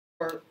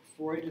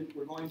We're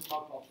going to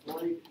talk about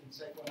Freud and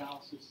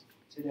psychoanalysis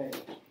today.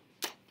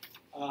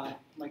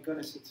 My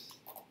goodness,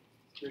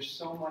 there's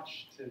so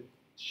much to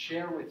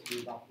share with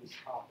you about this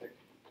topic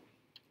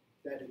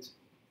that it's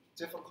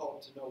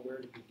difficult to know where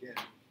to begin.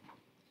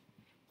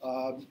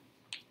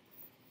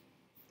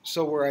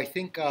 So where I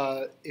think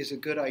is a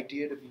good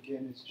idea to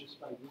begin is just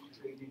by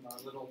recreating our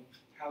little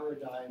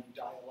paradigm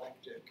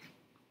dialectic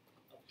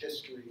of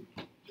history,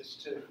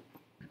 just to,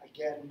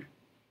 again,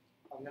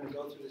 I'm going to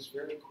go through this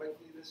very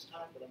quickly this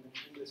time, but I'm going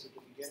to do this at the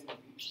beginning of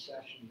each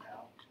session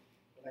now.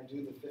 When I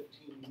do the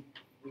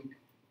 15-week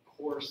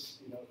course,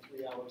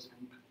 3 hours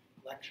a week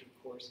lecture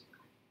course,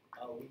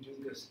 we do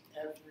this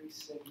every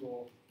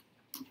single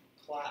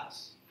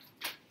class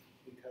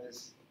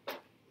because it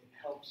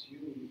helps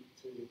you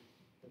to,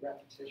 the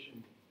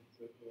repetition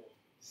will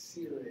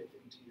sear it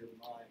into your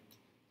mind.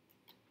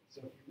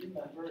 So if you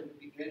remember in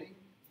the beginning,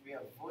 we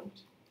have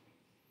Wundt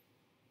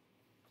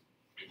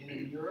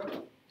in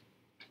Europe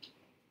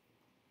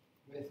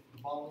with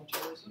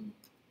voluntarism.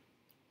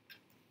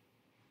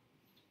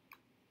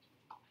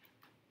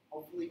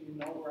 Hopefully you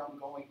know where I'm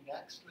going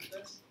next with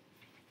this.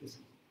 This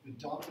is the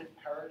dominant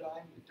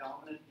paradigm, the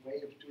dominant way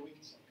of doing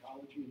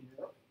psychology in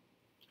Europe.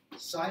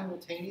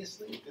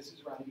 Simultaneously, this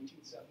is around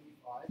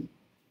 1875,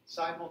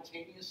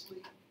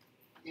 simultaneously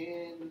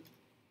in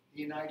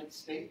the United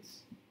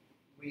States,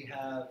 we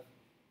have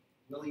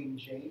William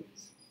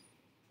James.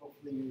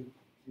 Hopefully you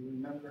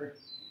remember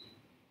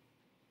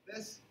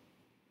this.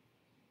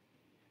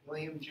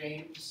 William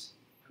James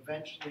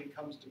eventually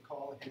comes to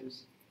call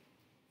his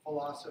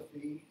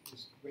philosophy,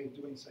 his way of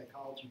doing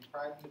psychology,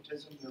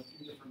 pragmatism. There are a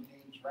few different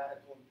names,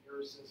 radical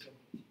empiricism.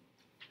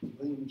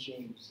 William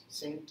James,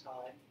 same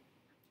time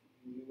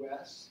in the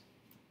US.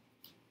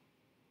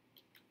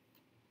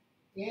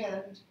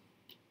 And,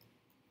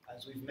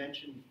 as we've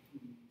mentioned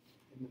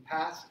in the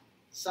past,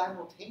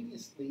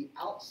 simultaneously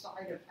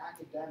outside of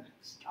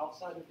academics,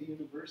 outside of the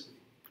university.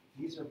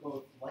 These are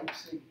both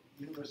Leipzig,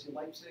 University of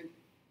Leipzig,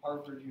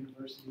 Harvard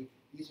University.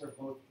 These are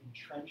both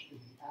entrenched in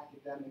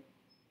the academic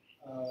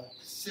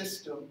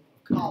system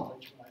of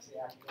college, when I say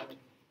academic.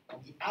 On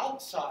the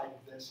outside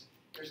of this,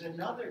 there's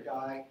another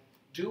guy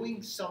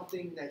doing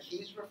something that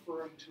he's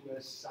referring to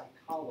as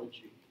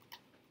psychology.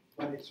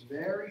 But it's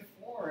very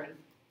foreign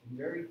and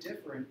very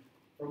different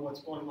from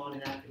what's going on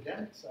in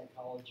academic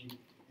psychology,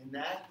 and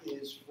that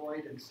is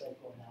Freud and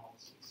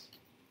psychoanalysis.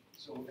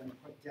 So we're going to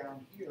put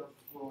down here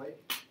Freud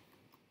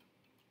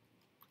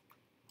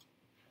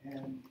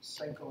and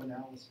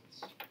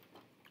psychoanalysis.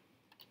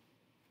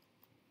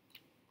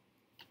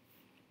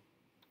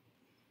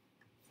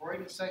 Freud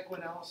and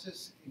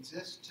psychoanalysis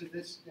exist to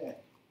this day.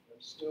 They're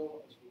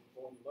still, as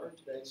we're going to learn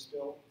today,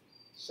 still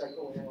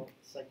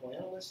psychoanalysts,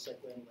 psychoanalytic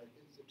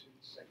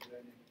institutes,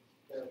 psychoanalytic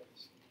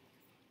therapists.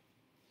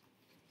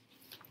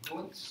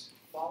 Wundt's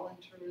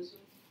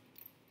voluntarism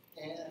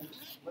and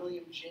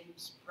William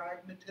James'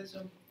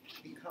 pragmatism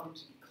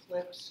becomes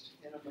eclipsed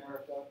in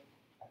America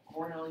at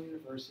Cornell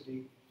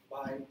University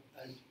by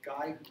a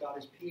guy who got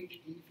his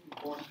Ph.D.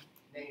 from Wundt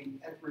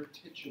named Edward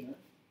Titchener.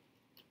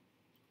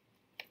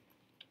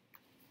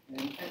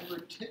 And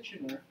Edward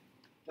Titchener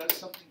does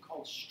something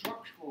called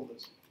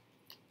structuralism.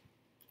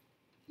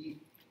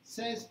 He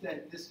says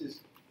that this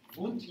is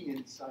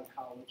Wundtian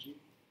psychology,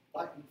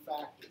 but in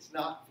fact it's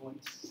not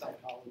Wundt's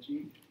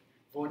psychology.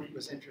 Wundt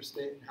was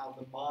interested in how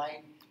the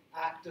mind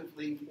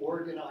actively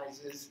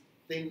organizes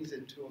things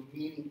into a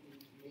meaning,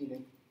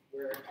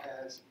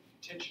 whereas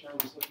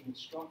Titchener was looking at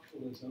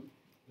structuralism,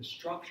 the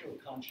structure of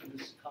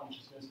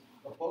consciousness,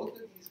 but both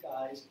of these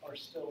guys are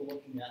still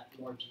looking at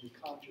largely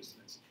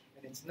consciousness.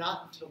 And it's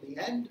not until the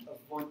end of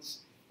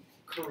Wundt's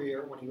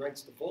career, when he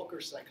writes the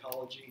Volcker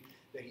Psychology,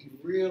 that he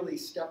really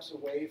steps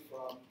away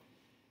from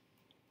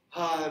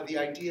the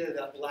idea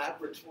that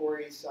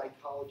laboratory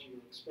psychology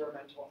or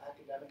experimental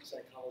academic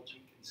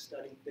psychology can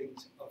study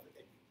things of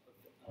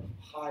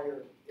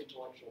higher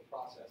intellectual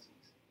processes.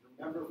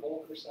 Remember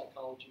Volcker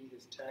Psychology,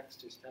 his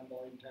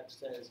 10-volume text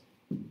says,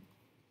 we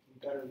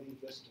better leave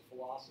this to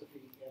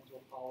philosophy,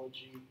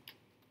 anthropology,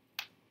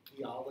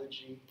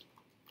 theology,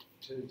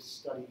 to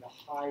study the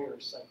higher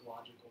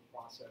psychological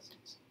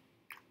processes.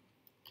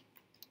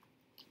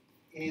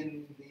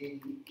 In the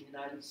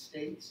United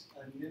States,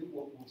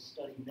 what we'll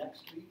study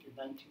next week in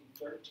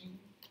 1913,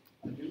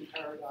 a new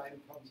paradigm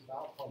comes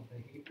about called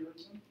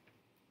behaviorism.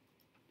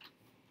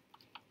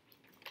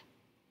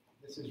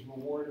 This is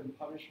reward and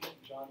punishment,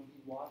 John B.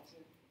 Watson.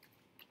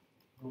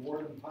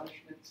 Reward and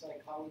punishment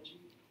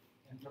psychology.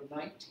 And from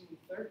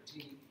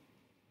 1913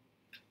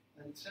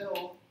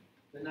 until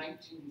the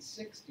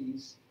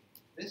 1960s,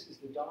 this is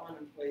the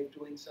dominant way of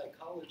doing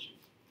psychology.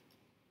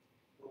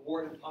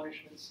 Reward and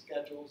punishment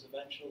schedules,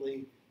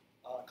 eventually,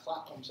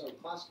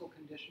 classical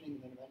conditioning,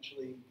 and then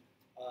eventually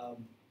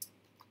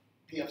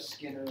P.F.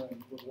 Skinner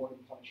and reward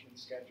and punishment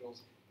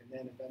schedules, and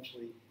then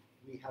eventually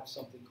we have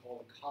something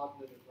called a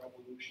cognitive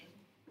revolution.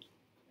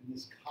 And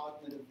this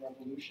cognitive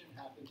revolution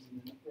happens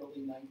in the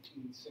early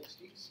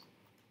 1960s.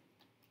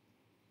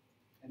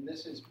 And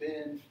this has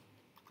been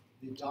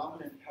the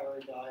dominant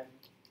paradigm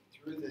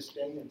through this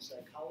day in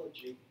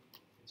psychology,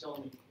 it's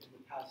only in the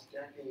past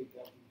decade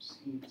that we've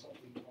seen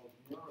something called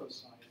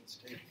neuroscience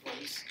take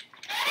place.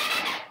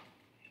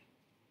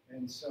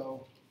 And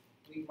so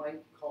we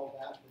might call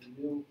that the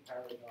new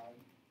paradigm,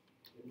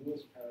 the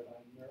newest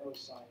paradigm,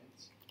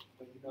 neuroscience.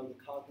 But you know, the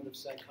cognitive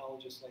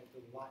psychologists like to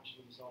latch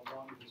themselves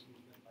onto this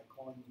movement by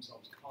calling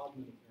themselves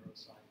cognitive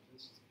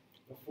neuroscientists.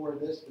 Before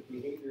this, the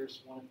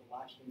behaviorists wanted to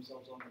latch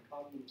themselves onto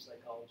cognitive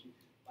psychology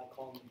by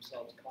calling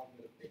themselves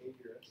cognitive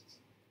behaviorists.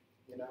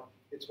 You know,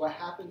 it's what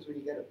happens when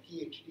you get a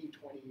Ph.D.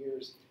 20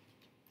 years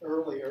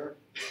earlier,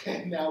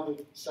 and now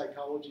the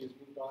psychology has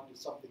moved on to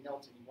something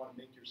else, and you want to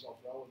make yourself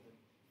relevant.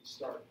 You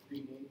start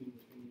renaming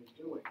the thing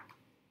you're doing.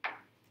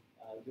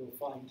 You'll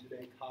find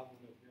today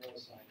cognitive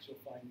neuroscience. You'll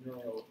find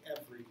neuro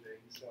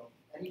everything. So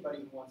anybody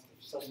who wants to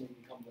suddenly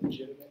become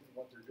legitimate in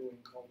what they're doing,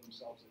 call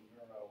themselves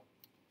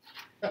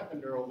a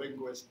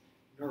neurolinguist,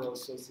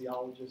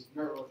 neurosociologist,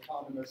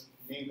 neuroeconomist,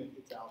 name it,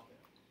 it's out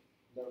there.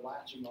 They're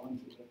latching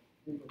onto the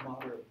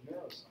imprimatur of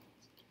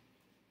neuroscience.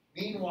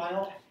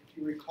 Meanwhile, if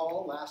you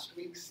recall last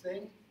week's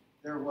thing,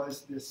 there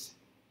was this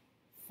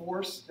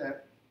force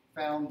that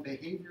found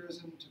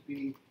behaviorism to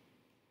be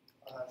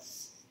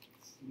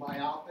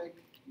myopic,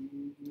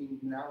 meaning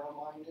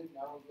narrow-minded,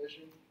 narrow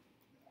vision,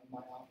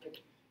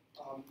 myopic,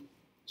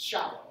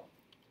 shallow.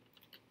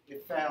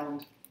 It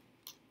found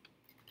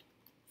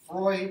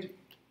Freud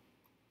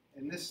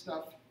and this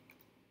stuff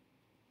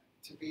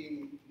to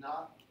be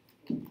not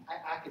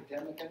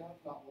academic enough,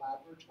 not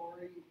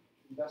laboratory,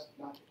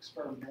 not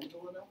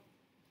experimental enough.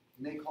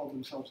 And they called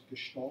themselves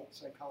Gestalt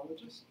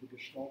psychologists, the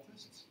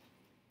Gestaltists.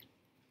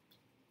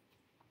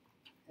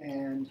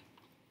 And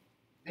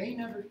they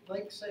never,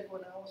 like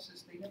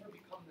psychoanalysis, they never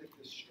become like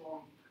this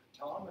strong,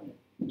 dominant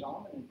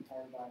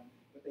paradigm,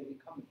 but they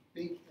become a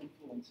big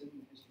influence in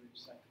the history of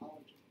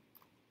psychology.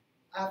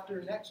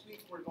 After next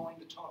week, we're going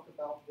to talk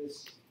about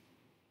this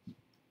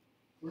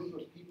group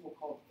of people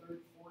called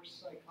third force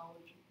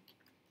psychology.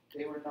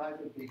 They were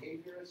neither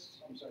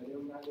behaviorists, they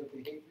were neither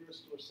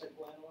behaviorists or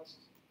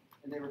psychoanalysts,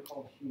 and they were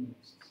called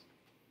humanists,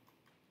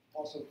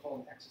 also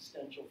called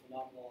existential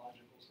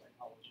phenomenological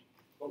psychology.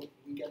 But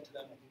we get to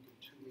them, I think, in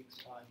 2 weeks'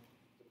 time.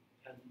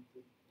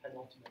 The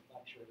penultimate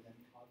lecture, and then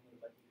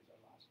cognitive, I think, is our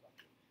last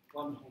lecture.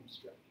 We're on the home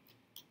stretch.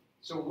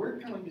 So we're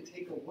going to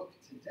take a look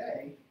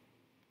today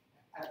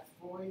at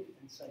Freud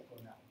and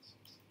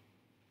psychoanalysis.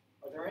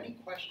 Are there any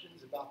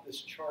questions about this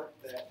chart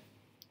that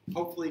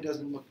hopefully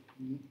doesn't look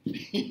new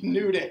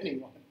to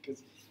anyone?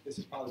 Because this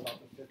is probably about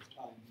the 5th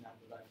time now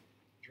that I've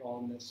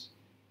drawn this.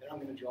 And I'm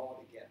going to draw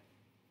it again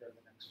for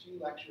the next few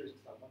lectures,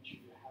 because I want you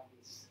to have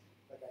this,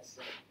 like I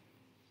said,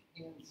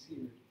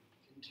 hand-seared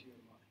into your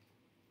mind.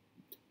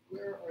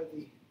 Where are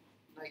the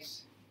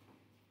nice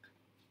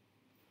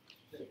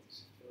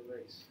things to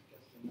erase? I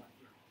guess they're not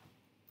here.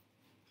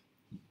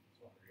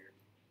 It's over here.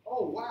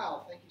 Oh,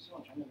 wow. Thank you so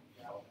much. I'm going to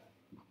grab that.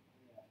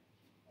 Yeah,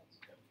 that's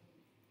good.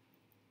 Thank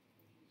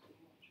you so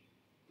much.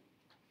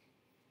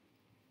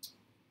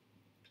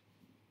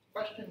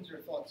 Questions or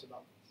thoughts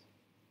about this?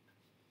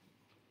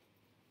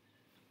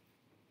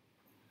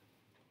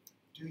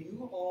 Do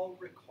you all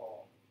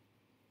recall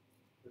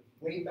that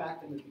way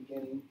back in the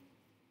beginning,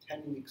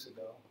 10 weeks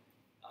ago,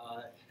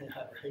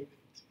 right?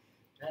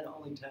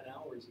 Only 10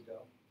 hours ago.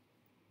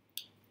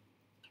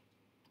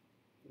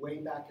 Way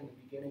back in the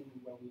beginning,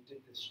 when we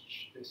did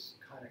this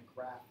kind of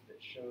graph that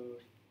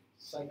showed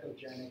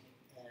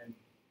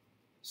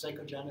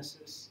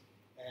psychogenesis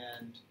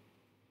and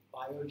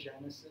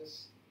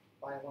biogenesis,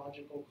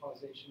 biological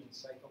causation and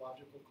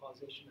psychological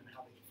causation, and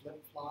how they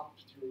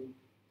flip-flopped through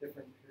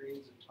different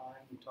periods of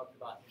time. We talked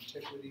about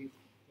antiquity,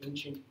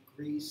 ancient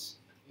Greece,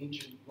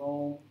 ancient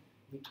Rome.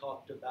 We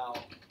talked about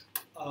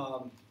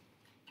the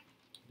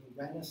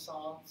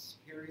Renaissance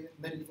period,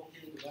 medieval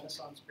period, the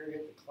Renaissance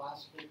period, the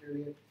classical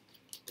period,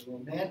 the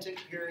Romantic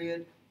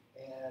period,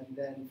 and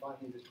then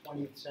finally the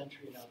 20th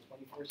century, now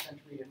 21st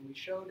century. And we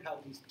showed how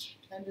these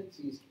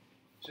tendencies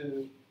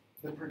to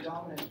the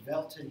predominant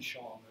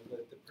Weltanschauung,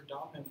 or the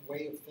predominant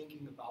way of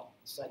thinking about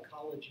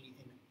psychology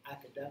in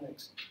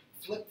academics,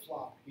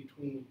 flip-flopped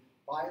between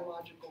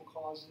biological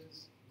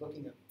causes,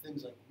 looking at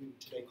things like we would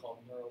today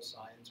call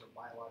neuroscience or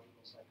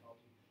biological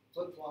psychology,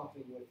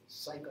 flip-flopping with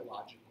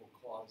psychological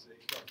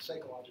causes,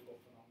 psychological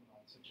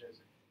phenomena such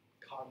as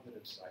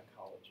cognitive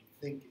psychology,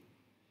 thinking.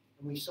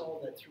 And we saw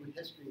that through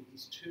history,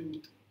 these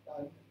two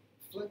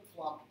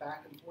flip-flopped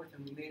back and forth,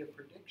 and we made a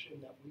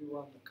prediction that we were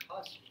on the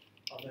cusp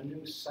of a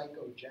new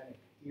psychogenic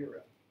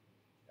era.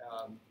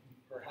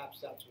 Perhaps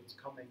that's what's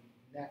coming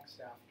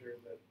next after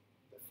the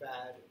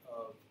fad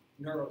of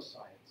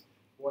neuroscience.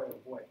 Boy, oh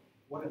boy,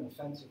 what an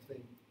offensive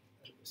thing.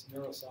 This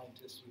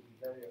neuroscientist would be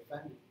very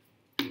offended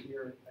to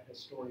hear a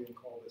historian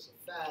call this a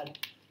fad,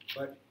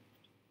 but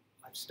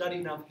I've studied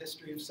enough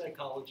history of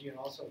psychology and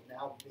also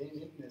now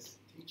been in this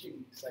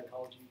teaching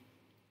psychology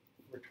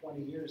for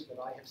 20 years that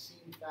I have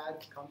seen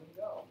fads come and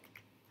go.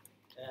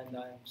 And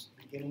I'm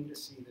beginning to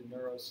see the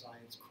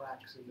neuroscience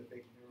cracks in the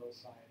big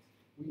neuroscience.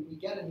 We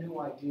get a new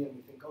idea and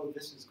we think, oh,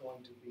 this is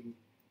going to be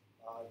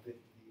the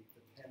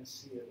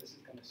panacea. This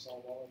is going to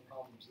solve all our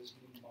problems, this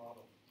new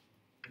model.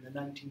 In the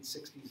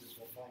 1960s, as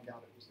we'll find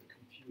out, it was the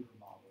computer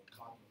model,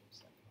 cognitive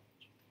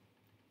psychology.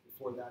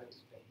 Before that, it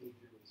was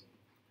behaviorism.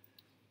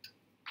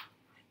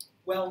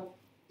 Well,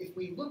 if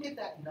we look at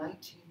that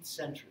 19th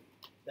century,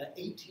 that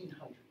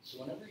 1800s, so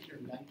whenever you hear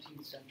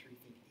 19th century,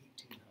 think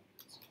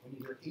 1800s. When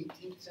you hear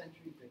 18th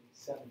century, think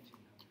 1700s.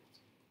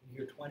 When you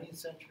hear 20th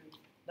century,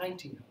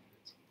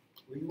 1900s.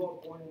 Were you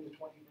all born in the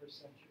 21st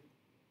century?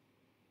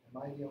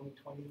 Am I the only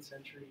 20th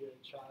century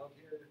child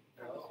here?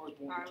 I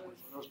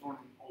was born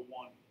in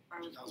 01. I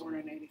was born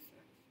in 86.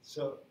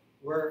 So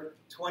we're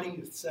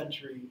 20th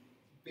century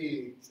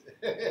beings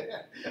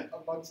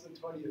amongst the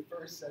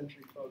 21st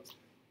century folks.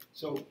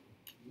 So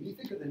when you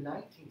think of the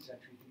 19th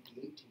century, think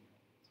the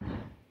 1800s.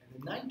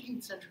 And the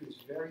 19th century is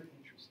very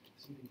interesting.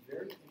 Something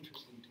very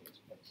interesting takes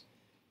place.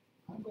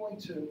 I'm going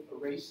to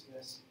erase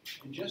this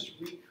and just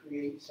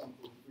recreate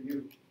something for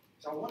you.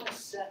 So I want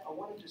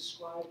to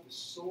describe the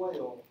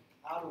soil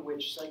out of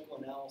which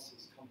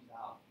psychoanalysis comes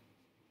out.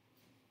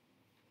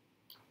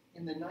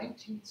 In the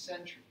 19th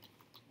century,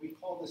 we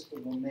call this the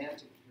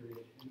Romantic period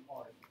in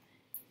art.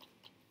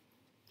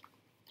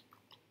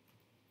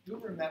 You'll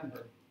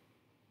remember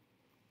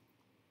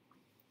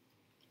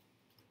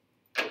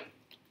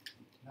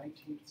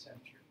 19th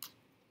century,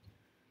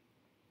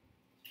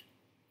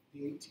 the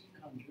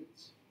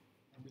 1800s,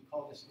 and we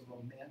call this the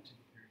Romantic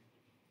period.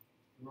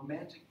 The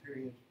Romantic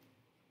period,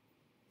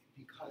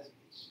 because it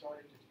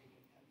started to take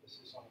an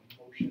emphasis on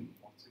emotion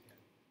once again.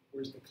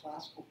 Whereas the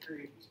classical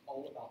period was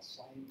all about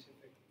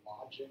scientific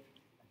logic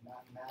and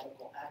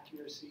mathematical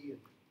accuracy and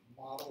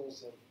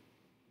models of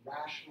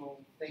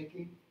rational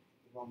thinking,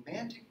 the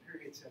Romantic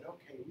period said,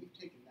 okay, we've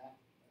taken that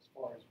as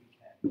far as we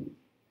can.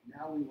 And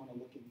now we want to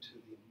look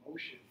into the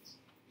emotions.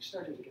 You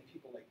started to get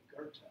people like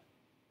Goethe.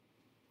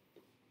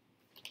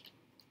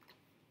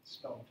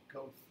 Spelled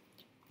Goethe.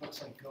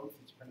 Looks like Goethe,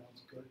 it's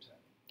pronounced Goethe.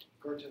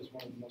 Goethe is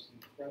one of the most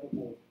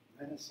incredible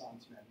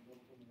Renaissance men. He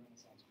lived in the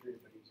Renaissance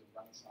period, but he was a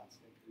Renaissance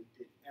thinker. He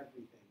did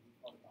everything. He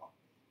thought about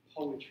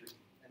poetry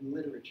and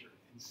literature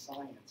and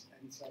science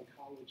and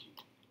psychology.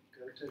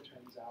 Goethe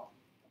turns out,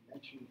 I'm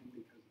mentioning him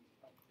because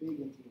he's a big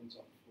influence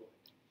on Freud.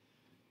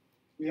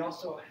 We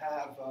also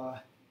have,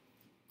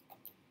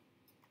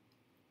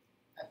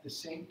 at the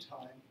same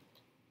time,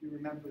 you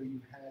remember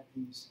you had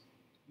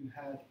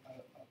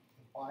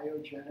a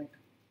biogenic,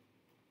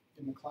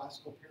 in the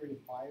classical period,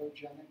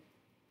 biogenic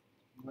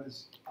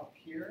was up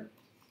here,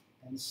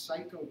 and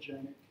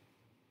psychogenic,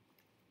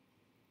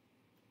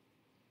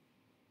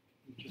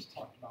 we just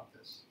talked about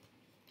this,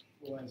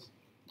 was,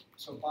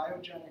 so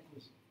biogenic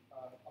was,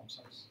 I'm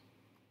sorry,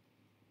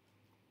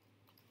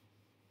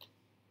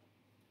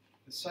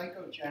 the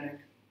psychogenic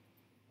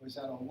was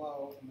at a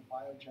low and the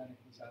biogenic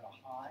was at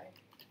a high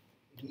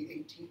in the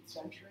 18th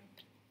century.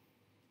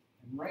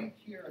 And right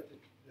here at the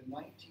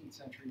 19th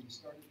century, you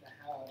started to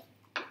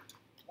have,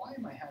 why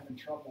am I having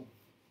trouble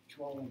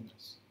drawing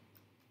this?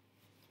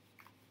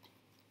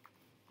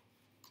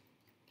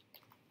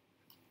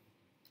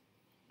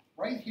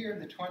 Right here in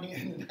the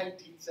 20th and the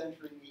 19th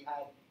century, we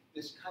had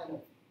this kind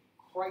of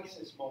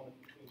crisis moment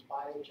between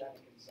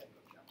biogenic and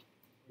psychogenic,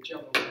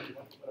 whichever one you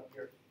want to put up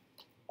here.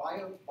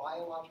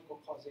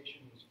 Biological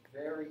causation was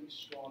very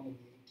strong in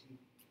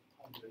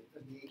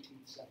the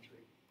 18th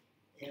century.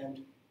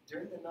 And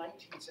during the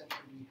 19th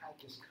century, we had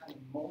this kind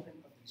of moment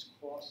of these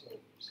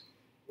crossovers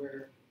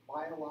where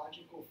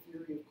biological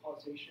theory of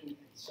causation and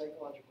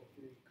psychological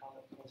theory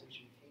of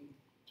causation came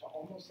to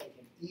almost like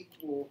an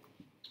equal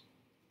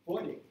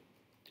footing.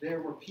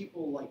 There were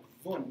people like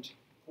Wundt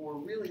who were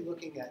really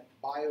looking at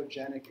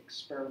biogenic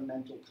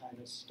experimental kind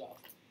of stuff,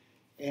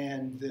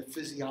 and the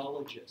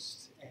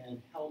physiologists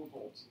and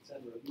Helmholtz,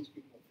 etc., these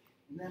people.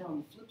 And then on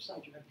the flip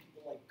side, you have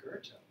people like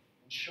Goethe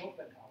and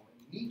Schopenhauer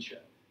and Nietzsche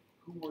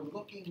who were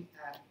looking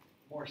at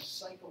more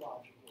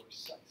psychological or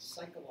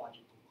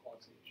psychological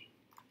causation.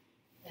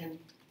 And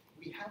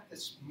we have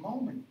this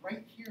moment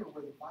right here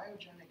where the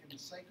biogenic and the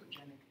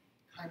psychogenic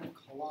kind of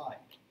collide.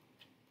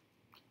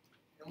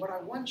 And what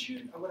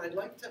I'd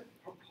like to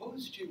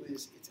propose to you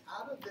is, it's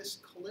out of this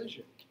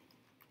collision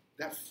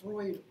that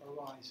Freud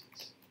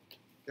arises.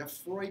 That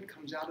Freud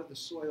comes out of the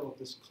soil of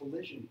this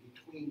collision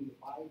between the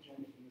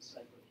biogenic and the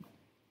psychogenic.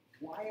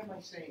 Why am I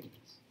saying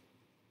this?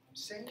 I'm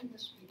saying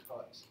this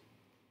because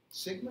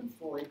Sigmund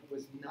Freud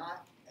was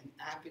not an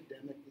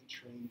academically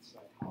trained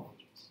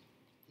psychologist.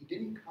 He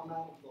didn't come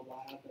out of the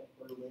lab at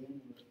Berlin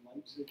or at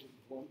Leipzig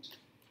or Wundt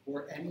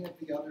or any of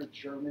the other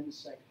German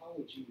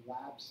psychology,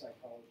 lab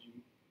psychology,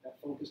 that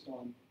focused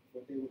on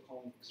what they were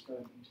calling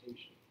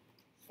experimentation.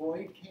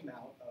 Freud came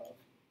out of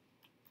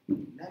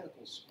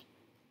medical school.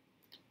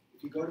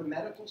 If you go to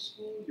medical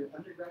school, your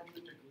undergraduate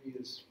degree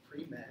is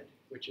pre-med,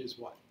 which is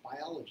what?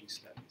 Biology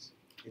studies.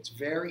 It's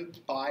very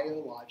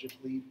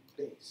biologically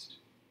based,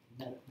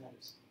 medicine.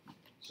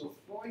 So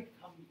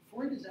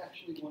Freud is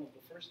actually one of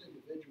the first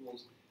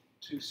individuals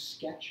to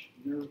sketch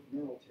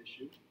neural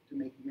tissue, to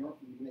make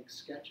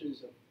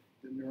sketches of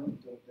the neuron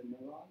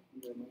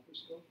under a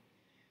microscope.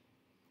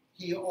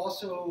 He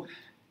also,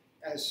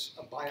 as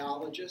a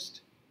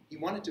biologist, He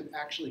wanted to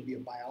actually be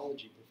a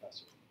biology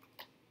professor,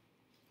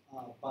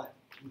 but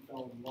he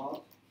fell in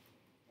love,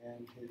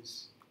 and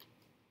his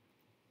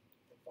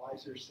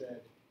advisor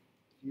said,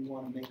 if you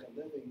want to make a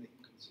living that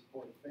you can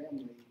support a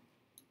family,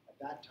 at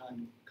that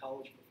time,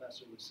 college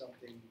professor was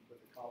something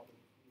with a college,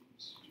 it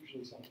was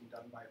usually something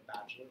done by a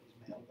bachelor. It was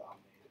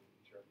male-dominated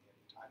in Germany at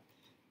the time.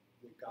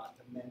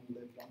 The men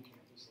lived on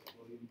campus, like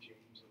William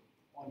James,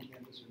 on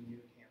campus or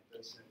near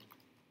campus, and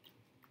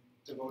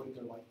devoted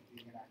their life to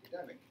being an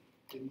academic.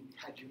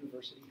 Had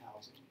university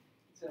housing.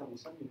 Incidentally,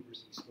 some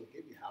universities still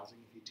give you housing.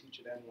 If you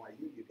teach at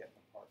NYU, you get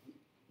an apartment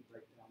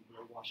right down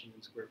below Washington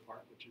Square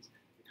Park, which is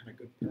a kind of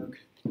good perk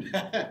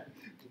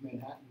to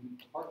Manhattan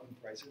apartment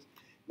prices.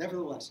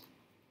 Nevertheless,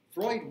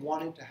 Freud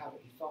wanted to have it.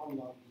 He fell in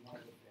love with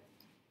one of the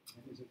family,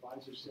 and his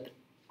advisor said,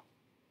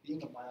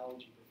 being a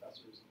biology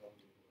professor isn't going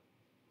to do it.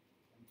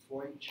 And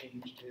Freud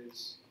changed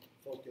his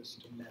focus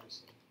to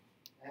medicine,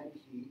 and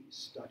he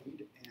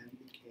studied and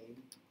became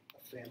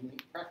family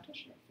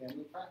practitioner,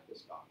 family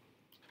practice doctor,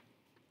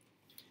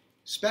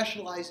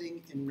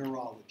 specializing in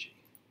neurology,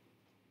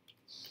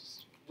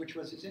 which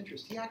was his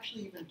interest. He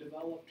actually even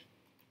developed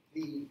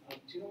the,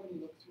 do you know when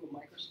you look through a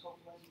microscope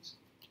lens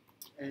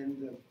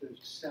and the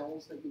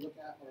cells that you look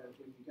at are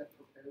when you get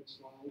prepared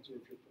slides, or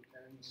if you're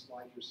preparing the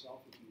slide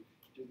yourself, if you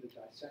do the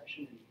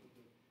dissection and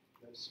you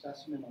put the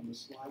specimen on the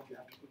slide, you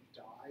have to put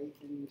dye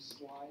in the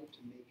slide to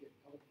make it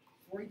color.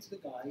 Freud's the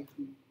guy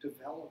who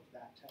developed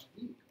that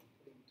technique.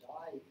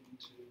 Dye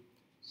into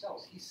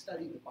cells. He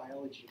studied the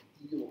biology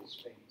of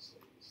eels famously.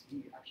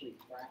 He actually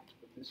cracked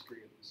the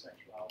mystery of the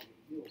sexuality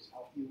of eels,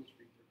 how eels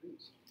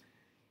reproduce.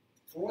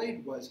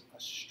 Freud was a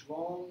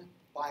strong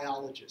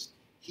biologist.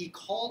 He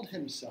called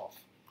himself,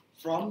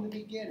 from the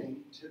beginning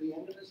to the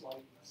end of his life,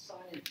 a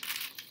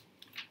scientist.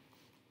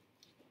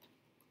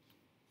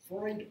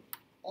 Freud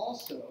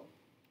also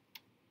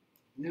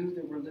knew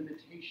there were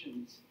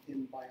limitations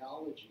in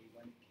biology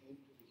when it came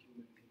to the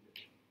human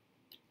condition.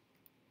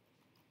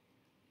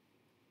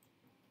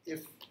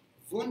 If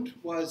Wundt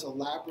was a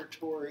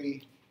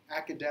laboratory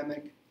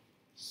academic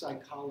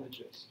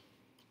psychologist,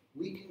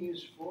 we can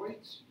use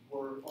Freud's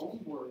own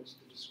words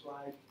to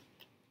describe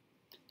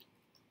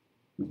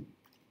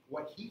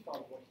what he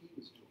thought, what he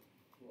was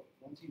doing.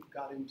 Once he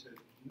got into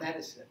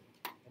medicine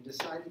and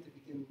decided to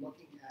begin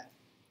looking at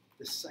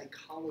the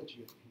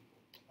psychology of people,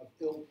 of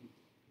ill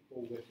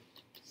people with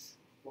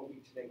what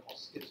we today call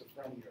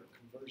schizophrenia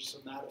or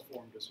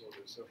somatoform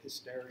disorders, so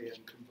hysteria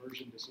and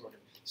conversion disorder,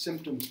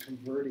 symptoms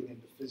converting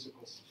into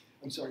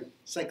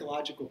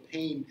psychological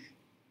pain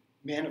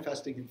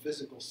manifesting in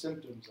physical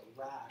symptoms, a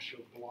rash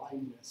or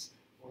blindness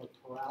or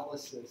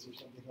paralysis or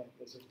something like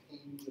this, or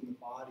pains in the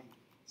body,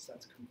 so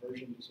that's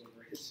conversion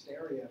disorder.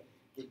 Hysteria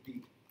would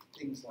be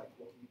things like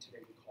what we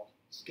today would call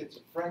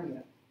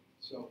schizophrenia,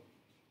 so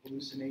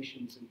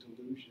hallucinations and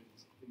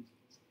delusions, things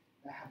like this,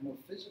 that have no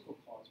physical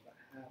cause but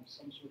have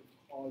some sort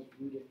of cause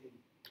rooted in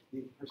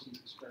the person's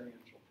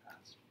experiential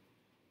past.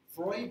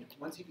 Freud,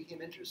 once he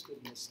became interested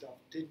in this stuff,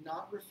 did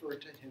not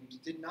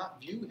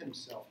view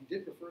himself, he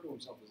did refer to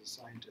himself as a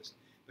scientist,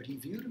 but he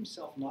viewed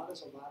himself not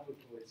as a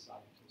laboratory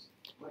scientist,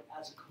 but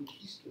as a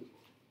conquistador.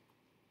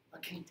 A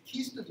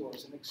conquistador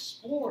is an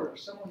explorer,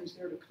 someone who's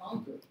there to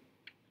conquer.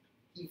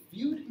 He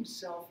viewed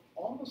himself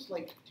almost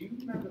like, do you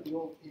remember the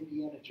old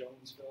Indiana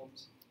Jones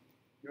films?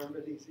 You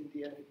remember these have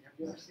you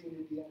ever seen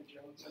Indiana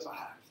Jones? Yes, I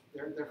have.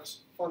 They're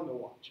fun to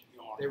watch.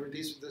 They are.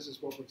 This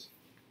is what was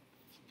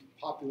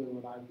popular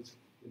when I was,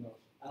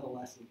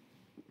 adolescent.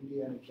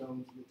 Indiana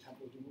Jones and the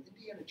Temple of Doom.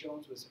 Indiana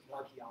Jones was an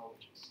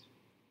archaeologist.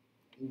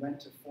 He went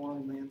to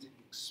foreign lands and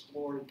he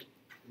explored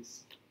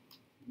this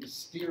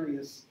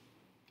mysterious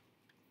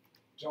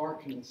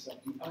darkness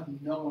of the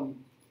unknown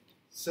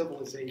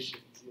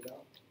civilizations,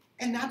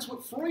 And that's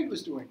what Freud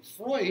was doing.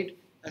 Freud,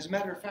 as a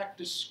matter of fact,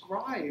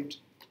 described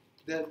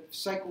the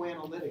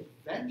psychoanalytic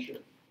venture,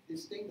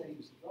 this thing that he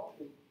was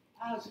developing,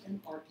 as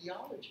an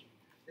archaeology.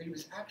 That he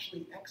was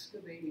actually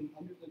excavating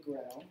under the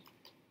ground,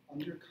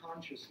 under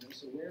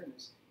consciousness,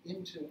 awareness,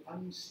 into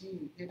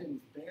unseen,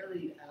 hidden,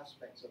 buried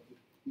aspects of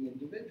the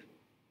individual.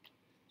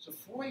 So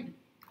Freud,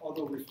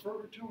 although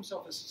referred to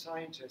himself as a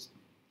scientist,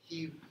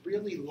 he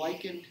really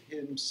likened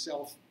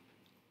himself,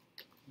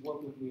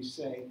 what would we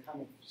say,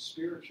 kind of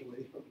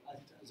spiritually,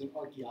 as an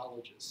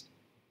archaeologist,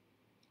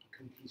 a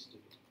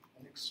conquistador,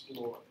 an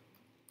explorer.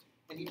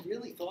 And he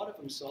really thought of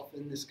himself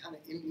in this kind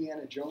of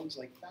Indiana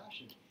Jones-like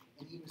fashion.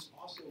 And he was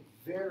also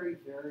very,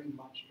 very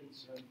much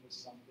concerned with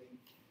something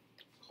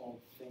called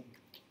fame.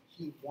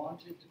 He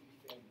wanted to be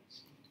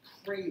famous.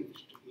 He craved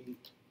to be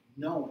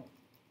known.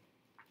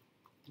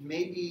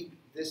 Maybe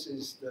this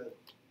is the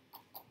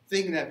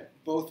thing that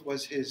both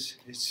was his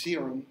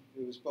serum.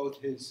 It was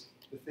both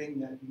the thing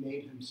that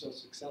made him so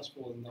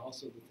successful and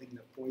also the thing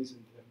that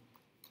poisoned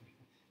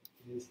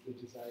him, is the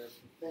desire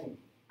for fame.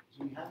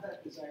 So we have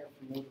that desire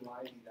for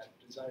notoriety, that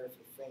desire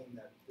for fame,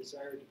 that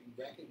desire to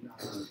be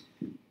recognized,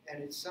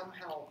 and it's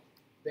somehow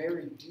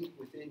buried deep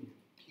within you.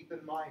 Keep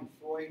in mind,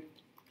 Freud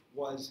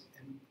was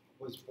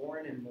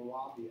born in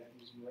Moravia, he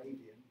was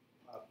Moravian,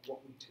 what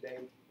we today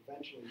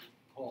eventually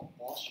call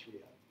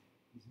Austria,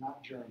 He's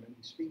not German.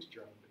 He speaks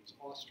German, but he's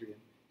Austrian.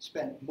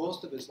 Spent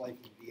most of his life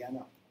in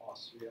Vienna,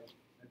 Austria,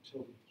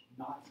 until the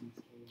Nazis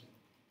came and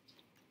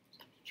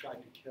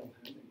tried to kill him,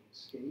 and he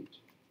escaped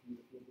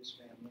with his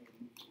family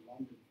and moved to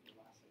London for the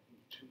last, I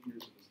think, 2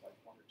 years of his life,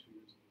 1 or 2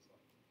 years of his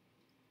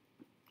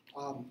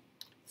life.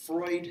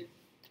 Freud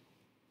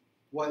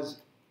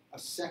was a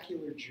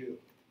secular Jew,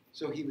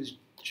 so he was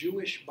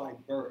Jewish by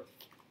birth.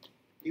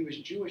 He was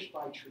Jewish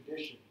by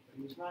tradition, but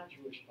he was not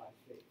Jewish by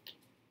faith.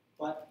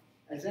 But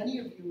as any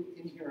of you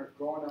in here have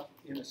grown up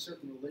in a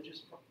certain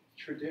religious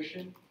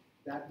tradition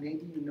that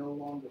maybe you no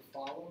longer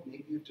follow,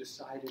 maybe you've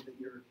decided that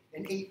you're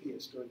an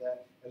atheist or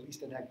that at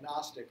least an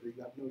agnostic, or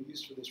you have no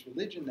use for this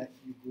religion that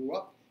you grew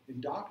up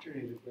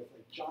indoctrinated with,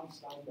 like John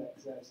Steinbeck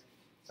says,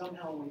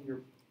 somehow when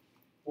you're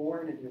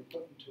born and you're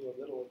put into a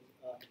little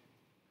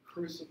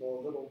crucible,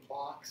 a little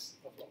box,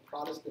 a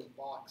Protestant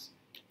box,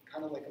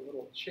 kind of like a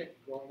little chick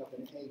growing up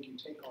an egg, you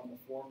take on the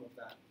form of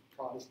that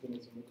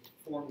Protestantism, or the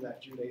form of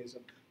that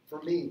Judaism.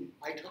 For me,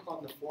 I took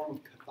on the form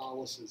of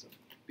Catholicism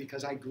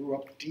because I grew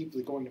up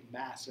deeply going to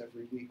Mass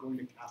every week, going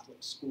to Catholic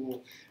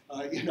school,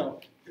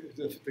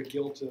 the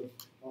guilt of,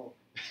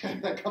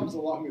 that comes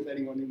along with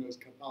anyone who knows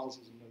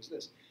Catholicism knows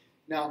this.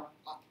 Now,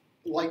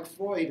 like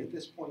Freud,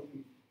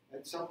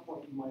 at some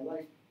point in my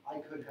life, I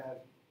could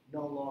have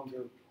no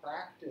longer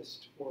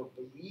practiced or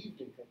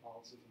believed in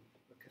Catholicism,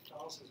 but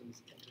Catholicism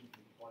is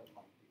intimately part of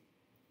my being,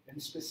 and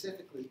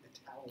specifically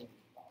Italian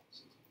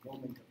Catholicism,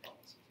 Roman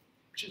Catholicism,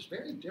 which is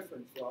very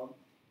different from,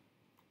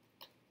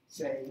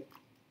 say,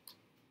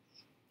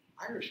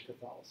 Irish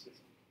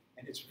Catholicism.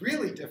 And it's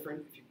really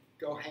different if you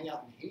go hang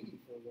out in Haiti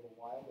for a little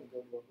while and go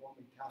to a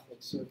Roman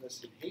Catholic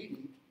service in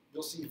Haiti,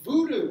 you'll see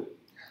voodoo.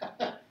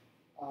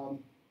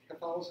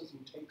 Catholicism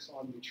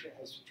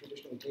has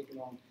traditionally taken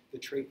on the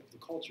trait of the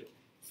culture.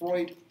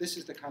 Freud, this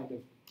is the kind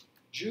of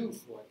Jew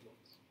Freud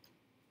was.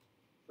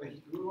 But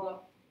he grew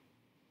up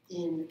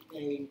in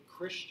a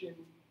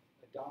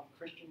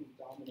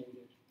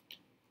Christian-dominated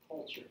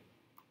culture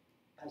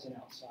as an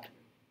outsider.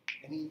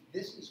 And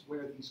this is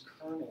where these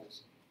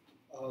kernels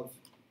of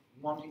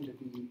wanting to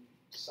be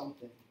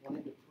something,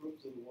 wanting to prove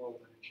to the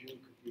world that a Jew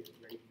could be a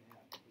great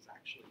man, is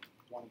actually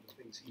one of the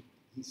things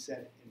he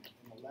said in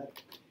a letter.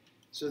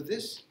 So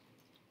this,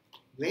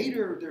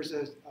 later there's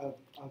an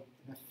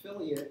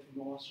affiliate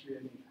in Austria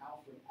named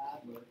Alfred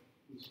Adler,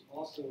 who's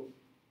also,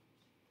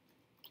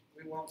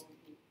 he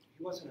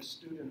wasn't a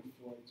student of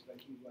Freud's, but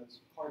he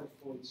was part of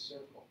Freud's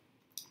circle.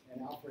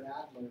 And Alfred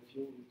Adler, if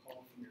you'll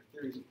recall from your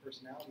Theories of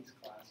Personalities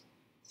class,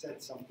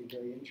 said something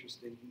very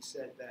interesting. He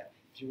said that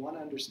if you want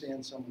to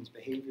understand someone's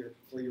behavior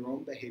or your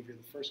own behavior,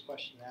 the first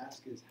question to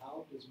ask is,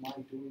 how does my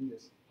doing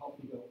this help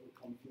me to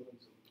overcome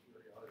feelings of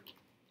inferiority?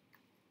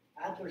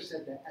 Adler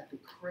said that at the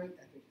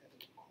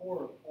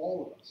core of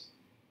all of us,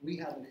 we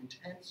have an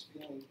intense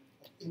feeling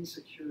of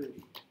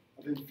insecurity,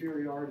 of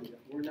inferiority,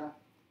 that we're not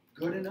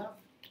good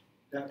enough,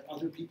 that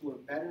other people are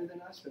better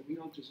than us, that we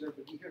don't deserve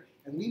to be here.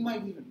 And we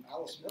might even,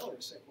 Alice Miller,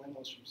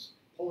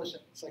 Polish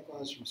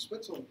psychoanalyst from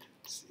Switzerland,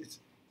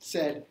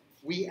 said,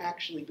 we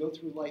actually go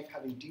through life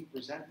having deep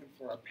resentment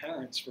for our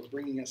parents for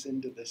bringing us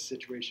into this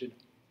situation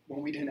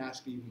when we didn't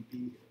ask to even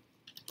be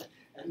here.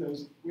 And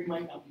we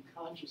might not be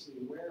consciously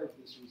aware of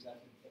this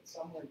resentment, but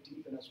somewhere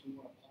deep in us we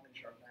want to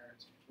punish our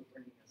parents for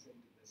bringing us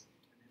into this,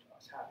 and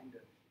us having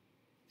to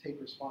take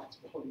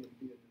responsibility and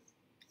be in this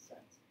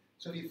sense.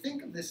 So if you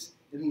think of this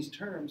in these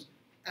terms,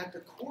 at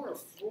the core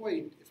of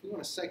Freud, if we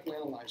want to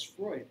psychoanalyze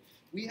Freud,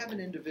 we have an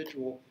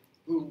individual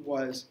who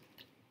was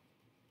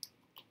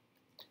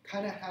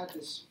kind of had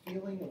this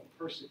feeling of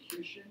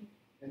persecution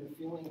and the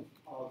feeling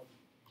of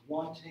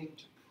wanting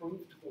to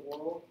prove to the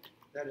world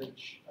that a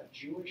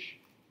Jewish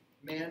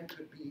man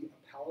could be a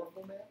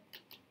powerful man.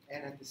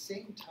 And at the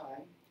same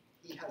time,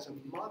 he has a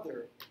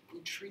mother who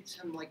treats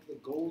him like the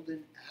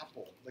golden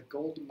apple,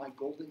 my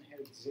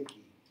golden-haired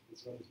Ziggy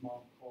is what his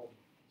mom called him.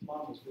 His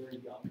mom was very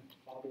young. His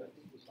father, I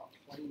think, was about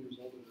 20 years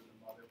older than the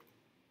mother.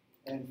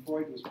 And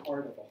Freud was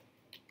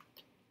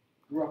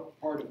grew up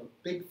part of a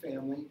big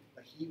family,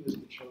 but he was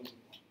the chosen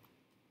one.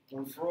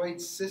 When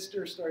Freud's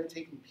sister started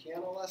taking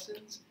piano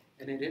lessons,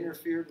 and it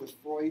interfered with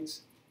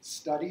Freud's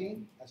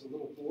studying as a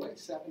little boy,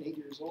 7, 8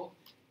 years old,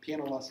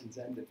 piano lessons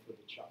ended for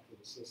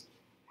the sister.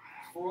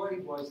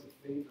 Freud was the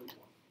favorite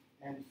one,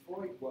 and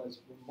Freud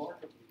was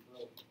remarkably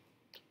brilliant.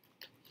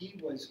 He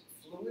was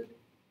fluent,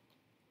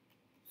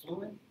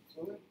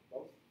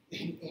 both,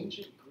 in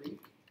ancient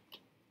Greek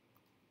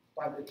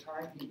by the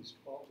time he was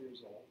 12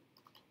 years old.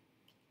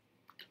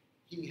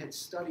 He had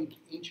studied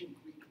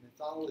ancient Greek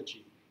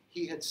mythology.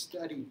 He had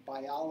studied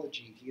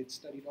biology. He had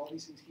studied all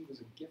these things. He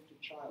was a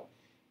gifted child.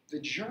 The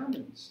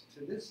Germans,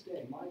 to this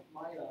day, my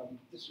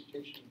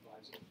dissertation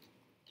advisor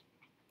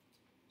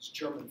is a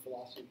German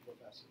philosophy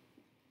professor.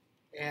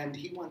 And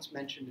he once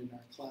mentioned in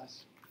our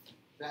class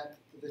that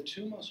the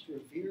two most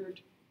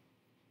revered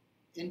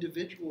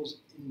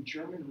individuals in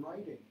German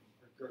writing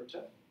are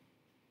Goethe,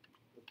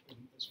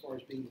 as far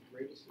as being the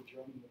greatest of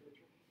German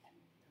literature,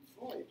 and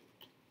Freud.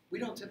 We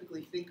don't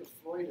typically think of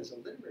Freud as a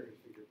literary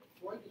figure, but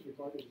Freud is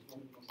regarded as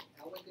one of the most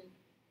elegant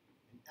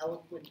and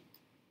eloquent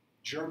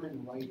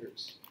German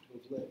writers to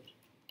have lived.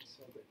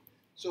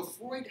 So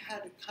Freud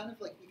had kind of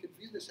like, we could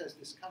view this as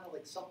this kind of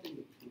like something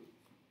to prove.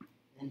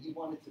 And he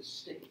wanted to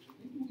stick it to.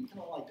 Maybe we can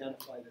all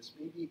identify this.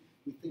 Maybe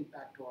we think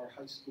back to our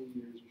high school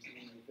years or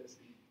something like this.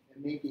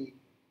 And maybe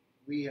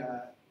we,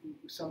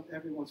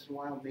 every once in a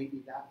while,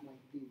 maybe that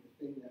might be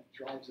the thing that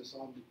drives us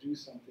on to do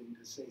something,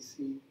 to say,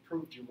 see,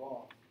 proved you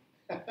wrong.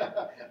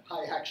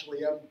 I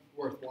actually am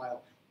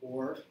worthwhile.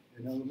 Or,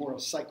 in a more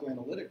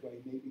psychoanalytic way,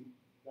 maybe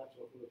that's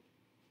what we're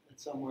at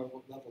some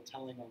level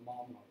telling our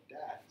mom or our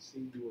dad,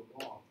 see, you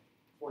were wrong.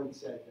 Freud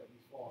said that we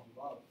fall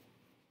in love.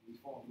 When we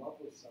fall in love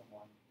with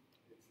someone,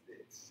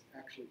 it's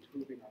actually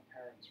proving our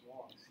parents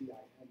wrong. See,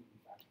 I am in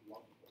fact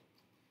lovable.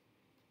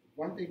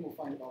 One thing we'll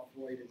find about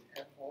Freud is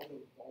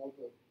all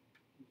the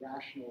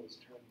rational is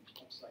turned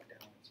upside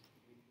down.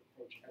 We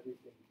approach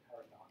everything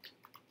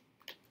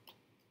paradoxically.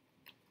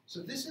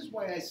 So this is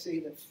why I say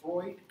that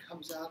Freud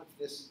comes out of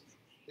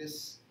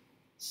this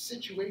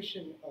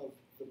situation of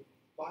the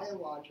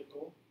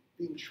biological,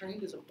 being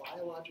trained as a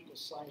biological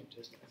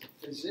scientist, as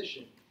a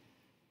physician,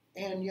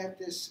 and yet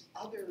this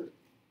other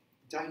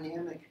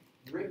dynamic,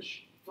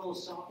 rich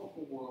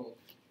philosophical world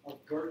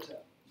of Goethe,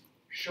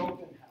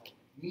 Schopenhauer,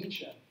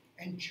 Nietzsche,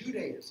 and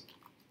Judaism.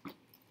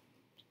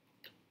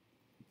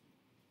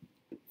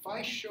 If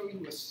I show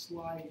you a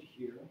slide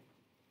here,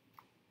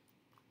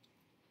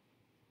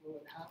 will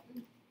it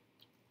happen?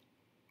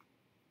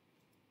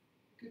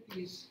 Look at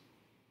these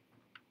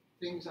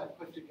things I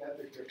put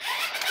together here.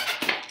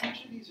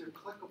 Each of these are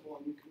clickable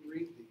and you can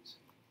read these,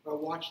 or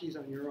watch these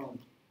on your own.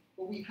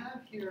 But we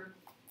have here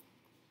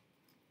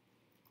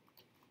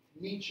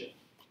Nietzsche.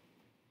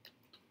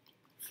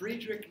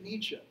 Friedrich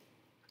Nietzsche,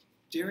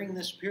 during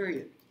this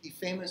period, he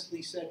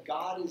famously said,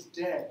 God is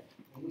dead,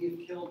 and we have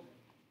killed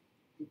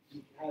him.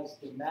 He has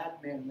the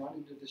madman run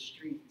into the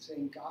street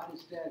saying, God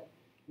is dead,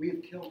 we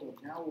have killed him,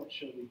 now what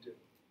shall we do?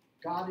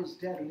 God is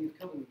dead, and we have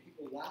killed him, and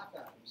people laugh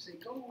at him, say,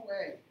 go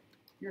away,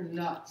 you're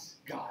nuts,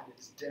 God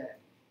is dead.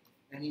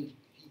 And he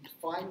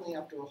finally,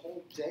 after a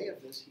whole day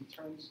of this, he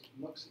turns,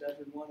 looks at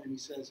everyone, and he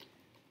says,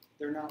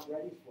 they're not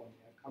ready for me,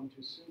 I've come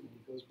too soon, and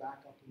he goes back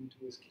up into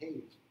his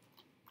cave.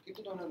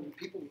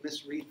 People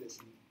misread this.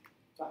 In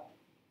fact,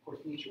 of course,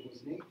 Nietzsche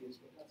was an atheist,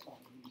 but that's not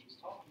what Nietzsche was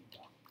talking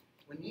about.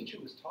 When Nietzsche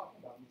was talking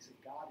about, and he said,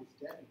 God is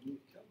dead and we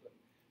have killed him,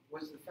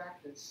 was the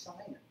fact that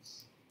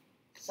science,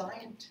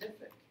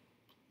 scientific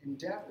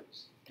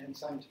endeavors, and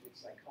scientific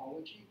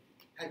psychology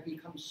had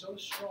become so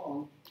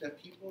strong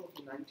that people of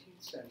the 19th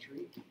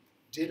century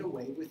did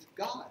away with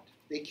God.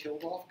 They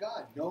killed off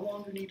God. No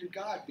longer needed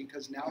God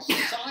because now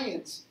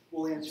science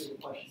will answer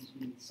the questions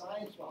we need.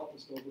 Science will help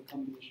us to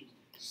overcome the issues.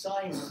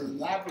 Science and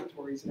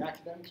laboratories and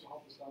academics will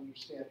help us to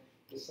understand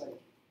the psyche.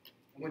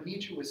 And what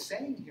Nietzsche was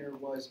saying here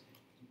was,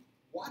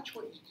 watch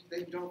what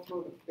they don't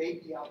throw the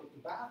baby out with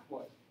the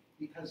bathwater,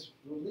 because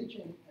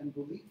religion and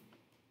belief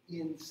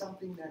in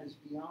something that is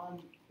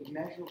beyond the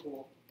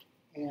measurable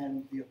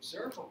and the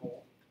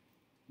observable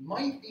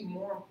might be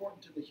more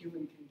important to the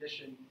human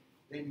condition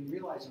than you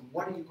realize. And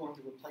what are you going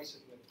to replace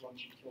it with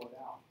once you throw it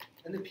out?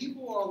 And the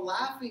people are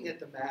laughing at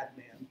the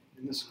madman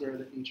in the square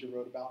that Nietzsche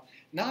wrote about,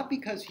 not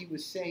because he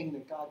was saying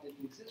that God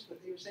didn't exist,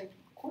 but they were saying,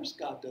 of course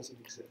God doesn't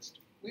exist.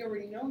 We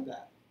already know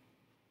that.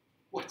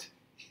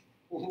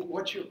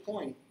 What's your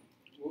point?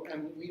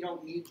 And we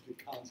don't need the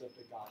concept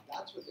of God.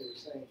 That's what they were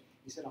saying.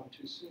 He said, I'm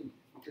too soon,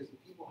 because the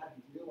people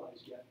hadn't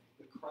realized yet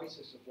the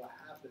crisis of what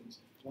happens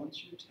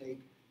once you take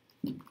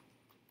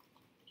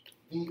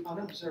the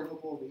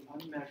unobservable, the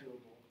unmeasurable,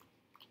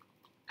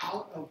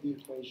 out of the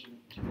equation of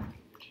the human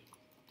condition.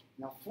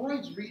 Now,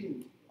 Freud's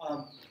reading,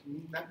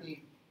 let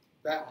me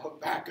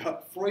back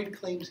up. Freud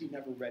claims he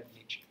never read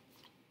Nietzsche.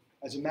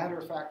 As a matter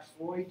of fact,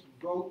 Freud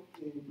wrote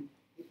in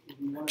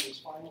one of his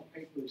final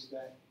papers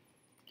that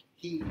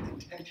he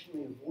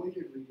intentionally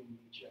avoided reading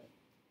Nietzsche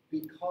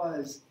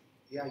because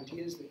the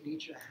ideas that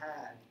Nietzsche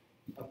had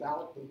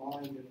about the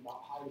mind and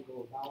about how to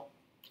go about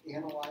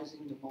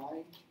analyzing the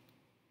mind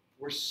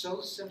were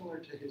so similar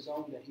to his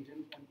own that he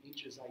didn't want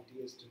Nietzsche's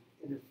ideas to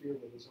interfere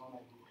with his own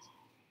ideas.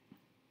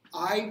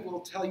 I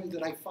will tell you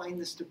that I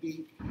find this to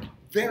be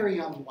very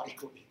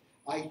unlikely.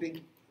 I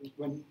think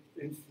when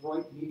in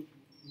Freud,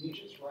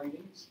 Nietzsche's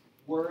writings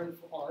were and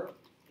are,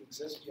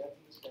 exist yet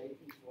to this day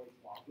in Freud's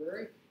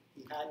library.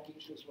 He had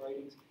Nietzsche's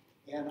writings,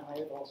 and I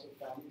have also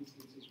found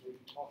instances where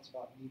he talks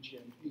about Nietzsche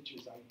and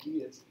Nietzsche's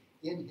ideas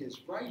in his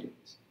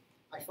writings.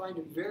 I find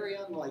it very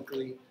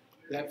unlikely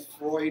that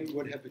Freud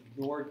would have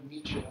ignored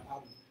Nietzsche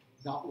out of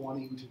not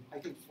wanting to. I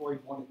think Freud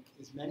wanted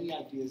as many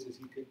ideas as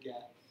he could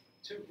get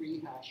to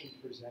rehash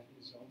and present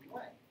in his own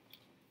way.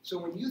 So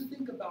when you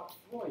think about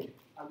Freud,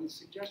 I would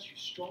suggest you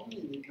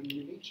strongly link him to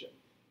Nietzsche.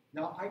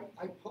 Now,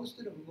 I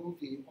posted a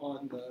movie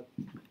on the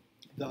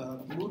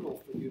Moodle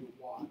for you to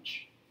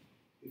watch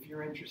if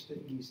you're interested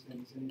in these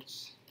things, and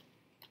it's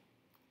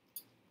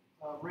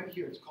right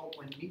here. It's called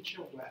When Nietzsche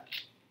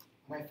Wept,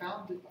 and I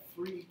found a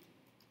free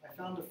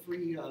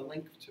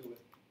link to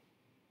it.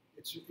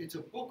 It's a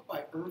book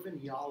by Irvin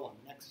Yalom,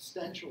 an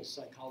existential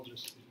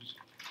psychologist who's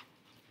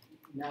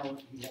now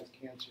he has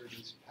cancer and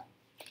he's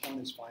on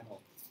his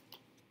final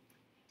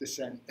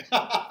descent. he's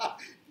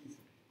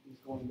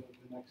going to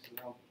the next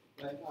round.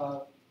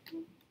 But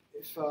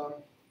if you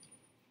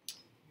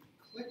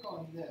click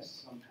on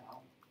this somehow,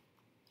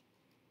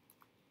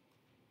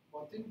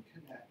 well, it didn't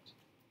connect,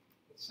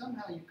 but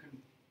somehow you can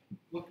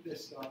look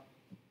this up.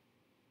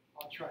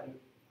 I'll try to,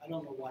 I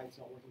don't know why it's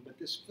not working, but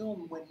this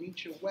film, When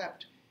Nietzsche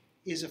Wept,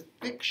 is a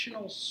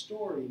fictional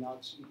story. Now,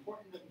 it's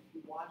important that if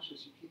you watch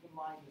this, you keep in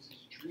mind this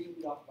is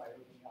dreamed up by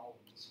Irving Yalom,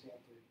 the Stanford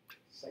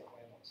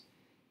psychoanalyst.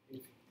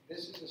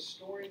 This is a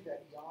story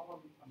that Yalom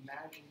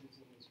imagines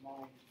in his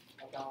mind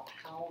about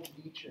how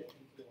Nietzsche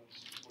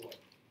influenced Freud.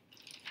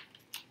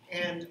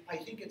 And I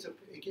think it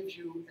gives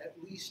you,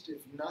 at least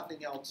if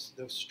nothing else,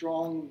 the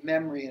strong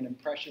memory and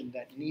impression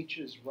that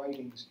Nietzsche's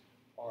writings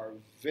are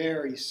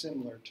very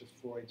similar to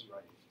Freud's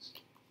writings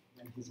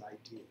and his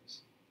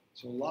ideas.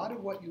 So a lot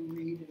of what you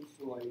read in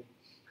Freud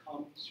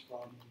comes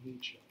from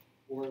Nietzsche,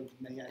 or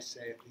may I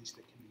say at least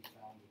it can be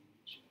found in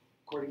Nietzsche.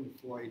 According to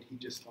Freud, he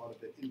just thought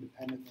of it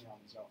independently on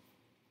his own.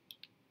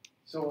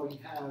 So we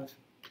have,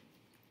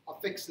 I'll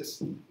fix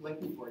this link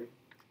for you.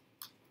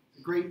 It's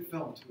a great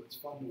film too, it's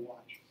fun to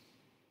watch.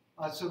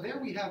 So there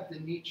we have the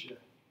Nietzsche.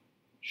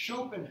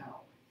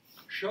 Schopenhauer.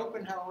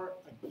 Schopenhauer,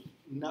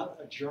 not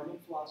a German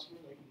philosopher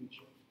like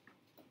Nietzsche.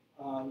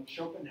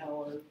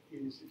 Schopenhauer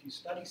is, if you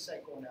study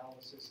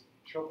psychoanalysis,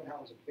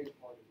 Schopenhauer is a big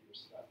part of your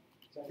study.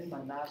 So I did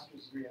my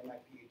master's degree and my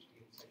Ph.D.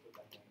 in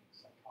psychodynamic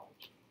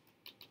psychology.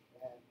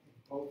 And in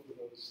both of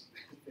those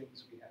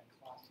things we had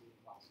classes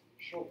and classes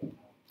of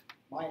Schopenhauer.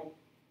 My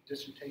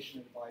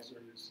dissertation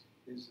advisor is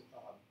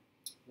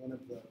one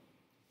of the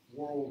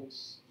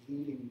world's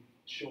leading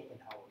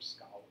Schopenhauer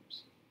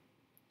scholars.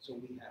 So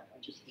we had, I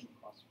just came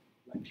across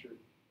my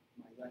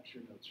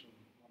lecture notes from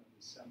one of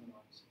his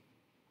seminars.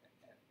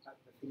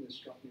 The thing that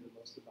struck me the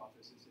most about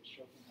this is a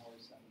Schopenhauer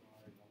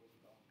seminar with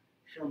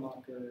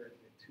Schumacher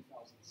in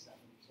 2007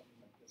 or something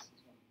like this.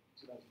 This one,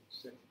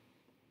 2006.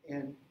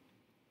 And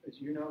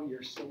as you know,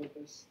 your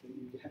syllabus that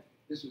you get,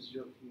 this was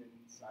European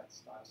style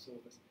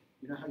syllabus.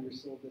 You know how your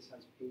syllabus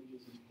has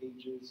pages and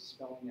pages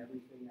spelling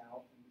everything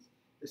out? And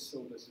this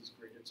syllabus is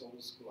great. It's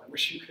old school. I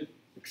wish you could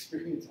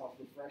experience how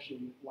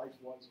refreshing life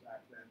was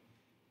back then.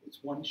 It's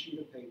one sheet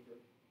of paper.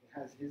 It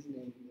has his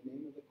name, the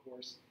name of the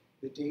course,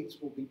 the dates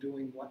we'll be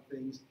doing what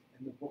things,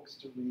 and the books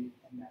to read,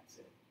 and that's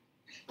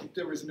it.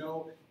 There was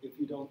no, if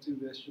you don't do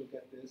this, you'll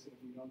get this, and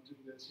if you don't do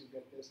this,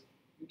 you'll get this.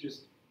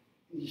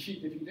 If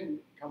you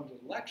didn't come to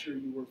the lecture,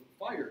 you were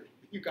fired.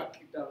 You got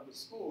kicked out of the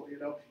school, you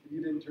know. If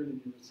you didn't turn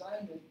in your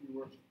assignment, you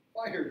were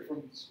fired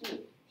from the school.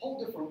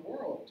 Whole different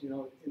world, you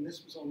know, and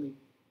this was only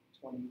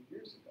 20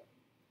 years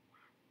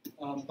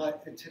ago.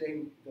 But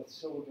today, the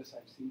syllabus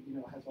I've seen, you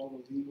know, has all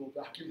the legal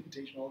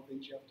documentation, all the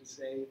things you have to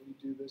say. If you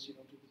do this, you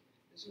don't do this.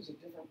 This was a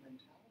different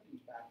mentality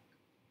back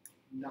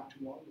not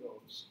too long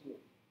ago in school.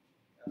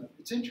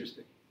 It's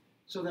interesting.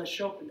 So that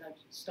Schopenhauer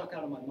stuck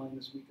out of my mind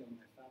this weekend when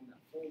I found that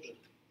folder,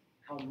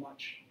 how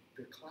much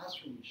the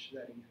classroom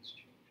setting has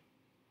changed.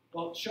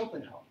 Well,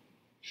 Schopenhauer.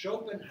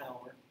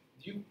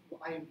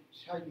 I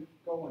tell you,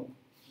 go and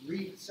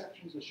read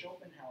sections of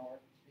Schopenhauer,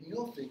 and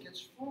you'll think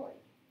it's Freud.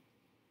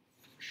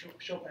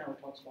 Schopenhauer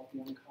talks about the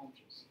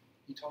unconscious.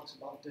 He talks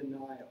about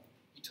denial.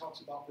 He talks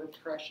about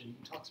repression.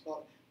 He talks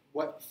about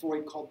what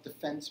Freud called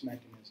defense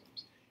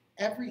mechanisms.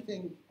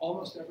 Everything,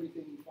 almost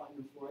everything you find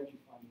in Freud, you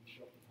find in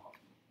Schopenhauer.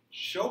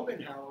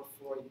 Schopenhauer,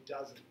 Freud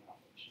doesn't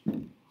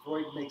acknowledge.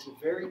 Freud makes it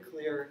very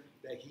clear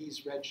that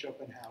he's read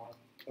Schopenhauer,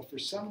 but for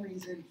some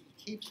reason, he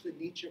keeps the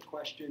Nietzsche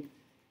question,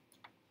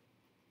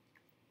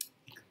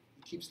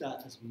 he keeps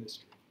that as a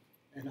mystery.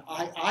 And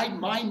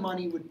my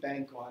money would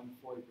bank on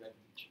Freud read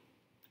Nietzsche.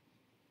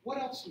 What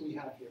else do we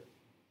have here?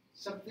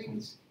 Some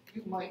things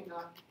you might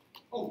not,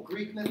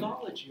 Greek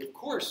mythology. Of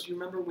course, you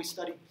remember we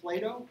studied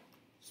Plato?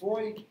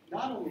 Freud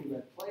not only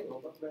read Plato,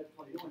 but read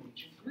Plato in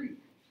ancient Greek,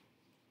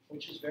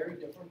 which is very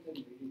different than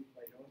reading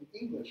Plato in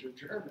English or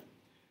German.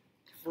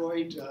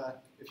 Freud,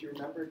 if you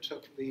remember,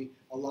 took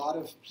a lot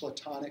of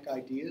Platonic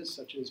ideas,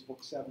 such as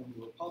Book 7 of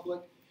the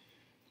Republic,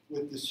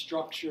 with the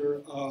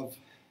structure of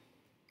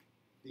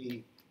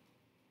the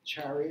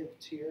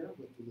charioteer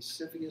with the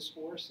lascivious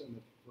horse and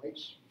the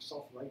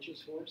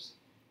self-righteous horse,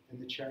 and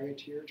the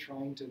charioteer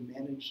trying to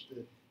manage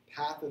the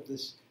path of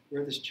this,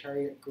 where this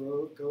chariot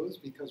goes,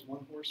 because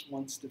one horse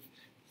wants to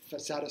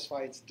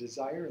satisfy its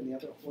desire and the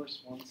other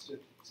horse wants to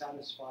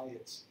satisfy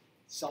its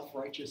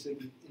self-righteous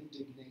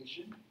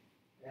indignation.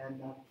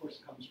 And that, of course,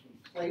 comes from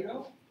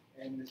Plato,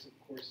 and this,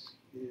 of course,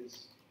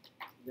 is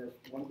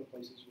one of the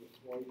places where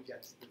Freud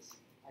gets this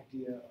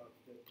idea of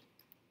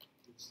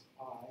this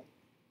I,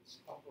 this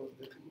upper,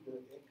 the uber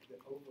ich, the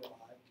over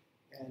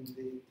I, and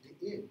the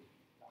id,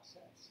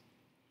 process.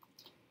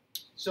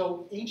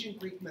 So ancient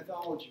Greek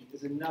mythology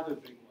is another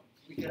big one.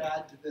 We could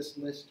add to this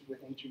list with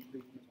ancient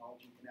Greek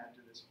mythology, we can add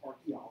to this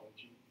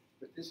archaeology,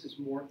 but this is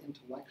more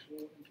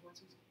intellectual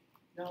influences.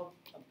 Now,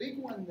 a big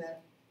one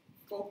that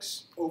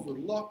folks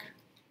overlook,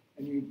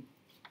 and you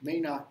may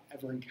not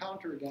ever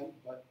encounter again,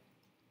 but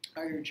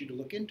I urge you to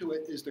look into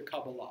it, is the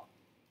Kabbalah,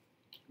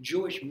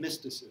 Jewish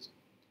mysticism.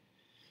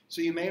 So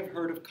you may have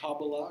heard of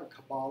Kabbalah,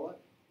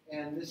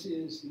 and this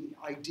is the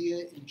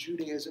idea in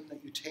Judaism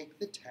that you take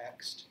the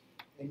text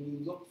and you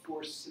look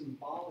for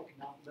symbolic,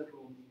 not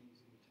literal meanings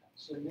in the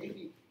text. So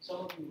maybe some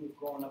of you who have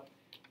grown up,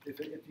 if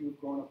you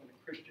have grown up in a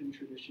Christian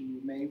tradition,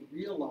 you may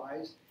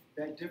realize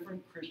that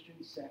different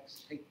Christian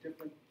sects take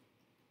different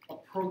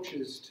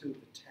approaches to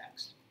the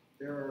text.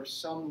 There are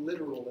some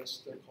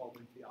literalists, they're called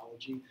in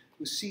theology,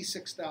 who see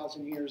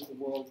 6,000 years the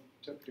world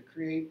took to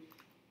create,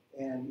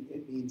 and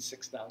it means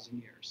 6,000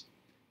 years.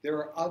 There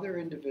are other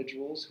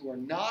individuals who are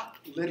not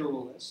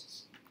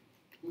literalists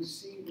who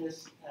see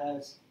this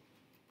as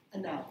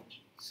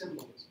analogy,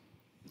 symbolism,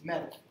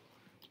 metaphor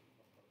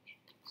approach.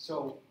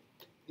 So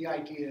the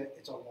idea,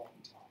 it's a long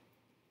time.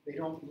 They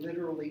don't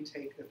literally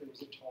take that there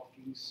was a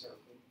talking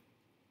serpent,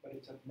 but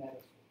it's a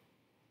metaphor.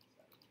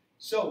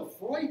 So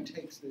Freud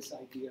takes this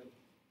idea of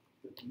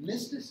the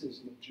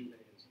mysticism of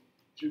Judaism.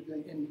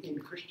 In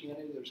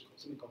Christianity, there's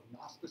something called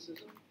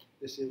Gnosticism.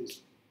 This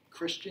is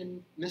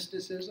Christian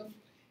mysticism.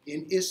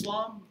 In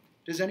Islam,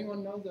 does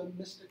anyone know the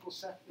mystical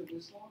sect of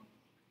Islam?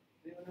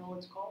 Anyone know what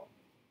it's called?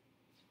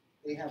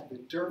 They have the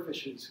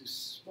dervishes who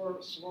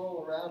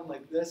swirl around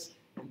like this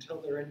until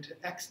they're into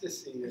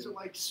ecstasy. Is it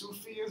like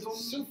Sufism?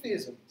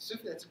 Sufism.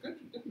 That's a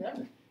good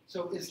memory.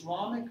 So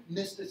Islamic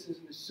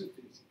mysticism is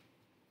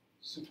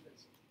Sufism.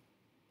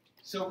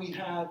 So we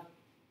have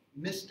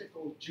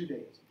mystical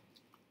Judaism,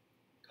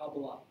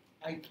 Kabbalah.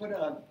 I put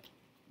a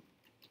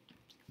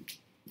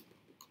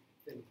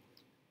thing.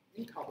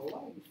 In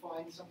Kabbalah, you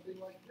find something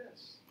like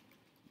this.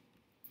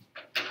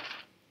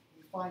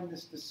 You find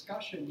this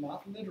discussion,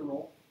 not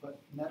literal,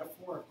 but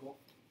metaphorical,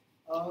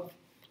 of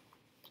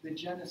the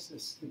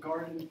Genesis, the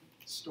garden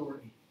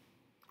story.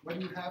 What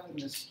do you have in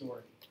this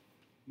story?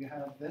 You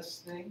have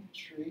this thing,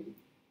 tree.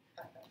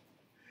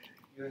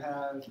 You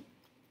have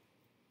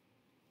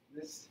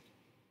this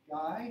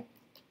guy,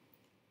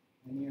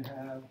 and you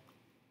have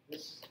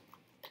this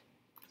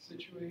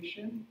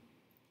situation.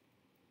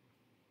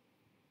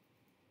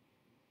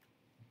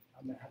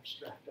 I'm an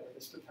abstract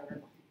artist,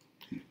 apparently.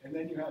 And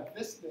then you have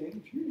this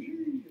thing,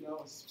 you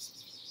know,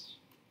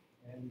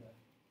 and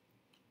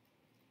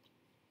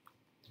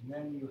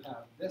then you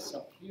have this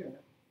up here,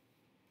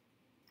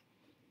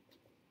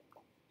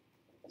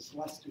 the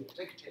celestial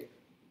dictator,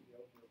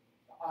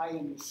 the eye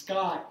in the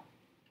sky,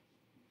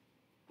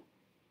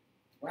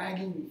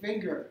 wagging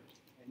finger,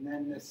 and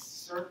then this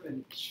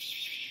serpent.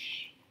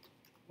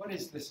 What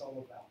is this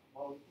all about?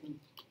 Well, in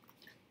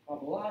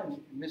Kabbalah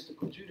and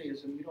mystical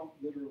Judaism, you don't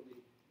literally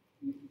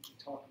you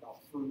talk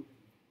about fruit and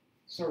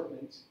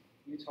serpents.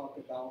 You talk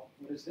about,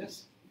 what is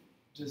this?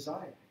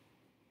 Desire.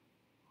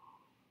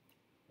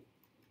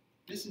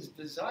 This is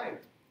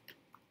desire.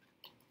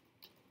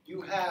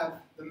 You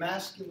have the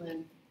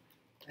masculine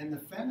and the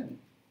feminine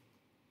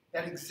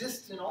that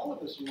exists in all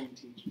of us, Jung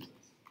teaches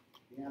us.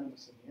 The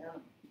animus and the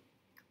animal.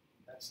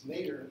 That's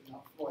later,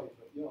 not Freud,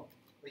 but Jung.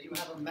 But you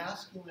have a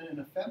masculine and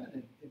a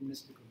feminine in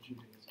mystical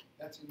Judaism.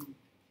 That's in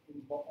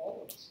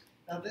all of us.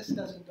 Now this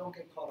don't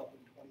get caught up in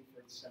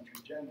 21st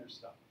century gender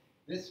stuff.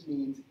 This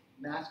means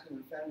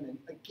masculine and feminine,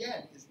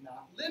 again, is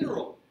not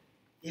literal.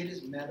 It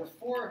is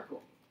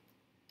metaphorical.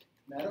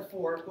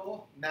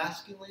 Metaphorical,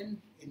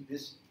 masculine in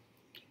this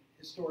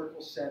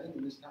historical setting,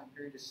 in this time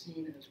period, is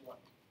seen as what?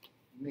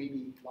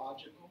 Maybe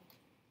logical,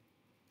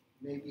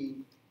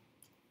 maybe,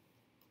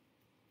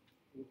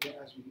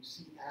 as we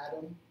see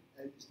Adam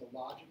as the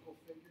logical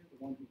figure, the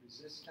one who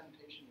resists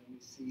temptation, and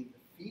we see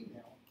the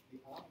female, the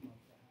Atma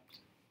perhaps,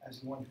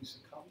 as the one who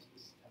succumbs to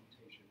this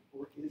temptation,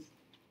 or is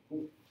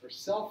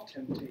herself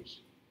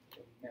temptation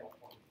from the male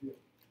point of view.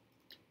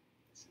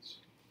 This is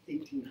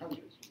 1800s,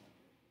 remember,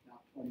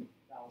 not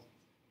 20,000s.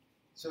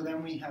 So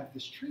then we have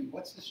this tree.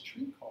 What's this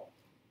tree called?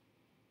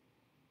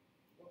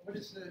 What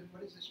is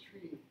this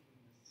tree in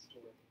this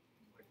story?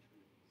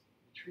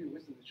 The tree of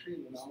wisdom, the tree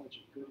of the knowledge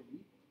of good and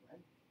evil,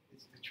 right?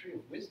 It's the tree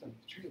of wisdom,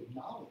 the tree of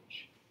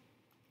knowledge.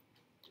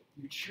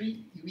 You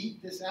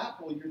eat this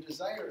apple, your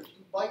desire. If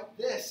you bite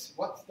this,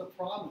 what's the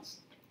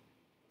promise?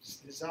 It's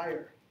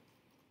desire.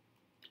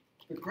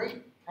 The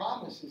great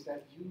promise is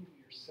that you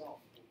yourself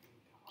will be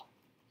God.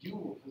 You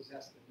will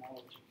possess the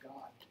knowledge of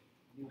God.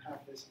 You have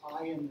this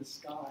eye in the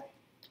sky.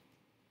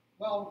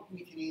 Well,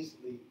 we can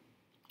easily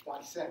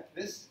dissect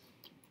this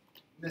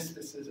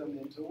mysticism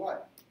into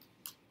what?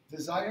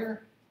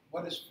 Desire.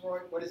 What is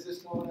Freud? What is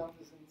this known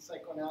as in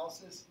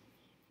psychoanalysis?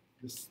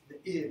 The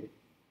id.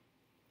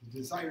 The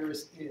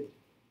desirous id.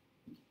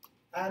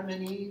 Adam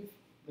and Eve,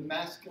 the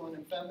masculine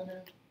and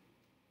feminine.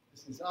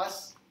 This is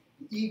us,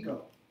 the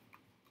ego.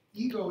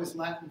 Ego is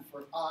Latin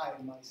for I,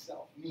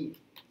 myself, me.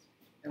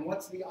 And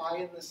what's the eye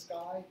in the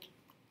sky?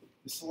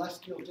 The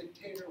celestial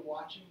dictator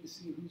watching to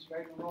see who's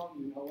right and wrong.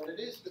 You know what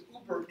it is? The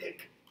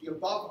uber-ich, the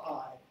above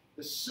I,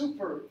 the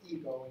super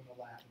ego in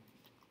the Latin.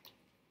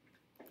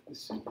 The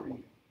super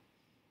ego.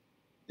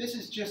 This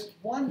is just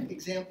one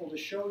example to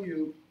show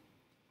you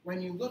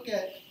when you look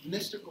at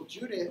mystical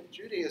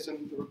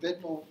Judaism, the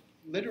rabbinical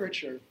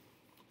literature,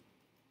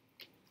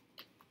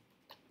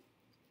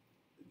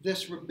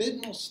 this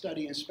rabbinal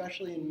study,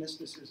 especially in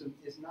mysticism,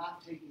 is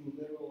not taking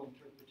literal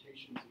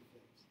interpretations of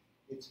things.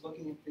 It's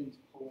looking at things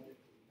poetically,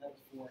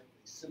 metaphorically,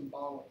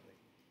 symbolically.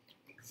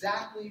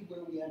 Exactly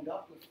where we end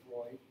up with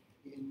Freud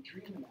in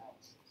dream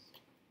analysis.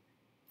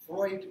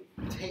 Freud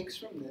takes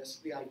from this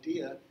the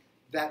idea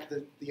that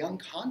the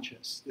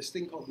unconscious, this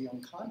thing called the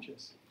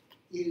unconscious,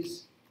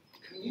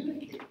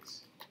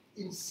 communicates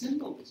in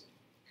symbolism,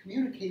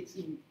 communicates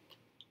in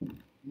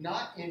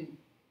not in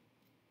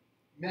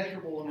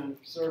measurable and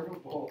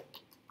observable,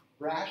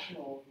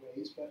 rational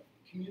ways, but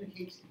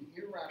communicates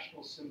in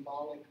irrational,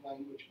 symbolic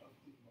language of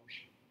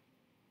emotion.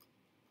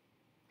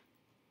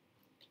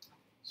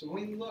 So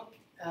when we look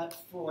at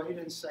Freud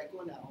and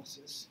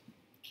psychoanalysis,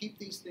 keep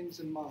these things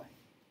in mind.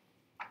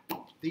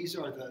 These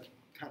are the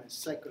kind of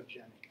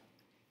psychogenic.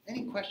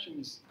 Any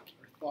questions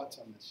or thoughts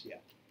on this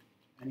yet?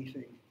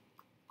 Anything?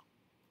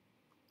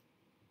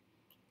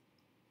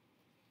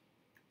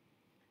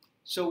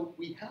 So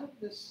we have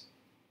this.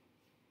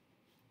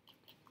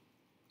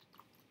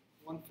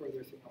 One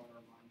further thing I want to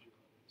remind you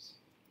of is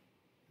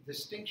the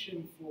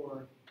distinction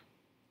for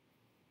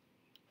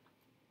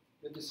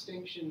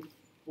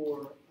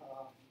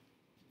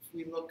if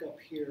we look up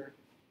here,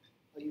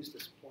 I'll use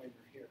this pointer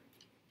here.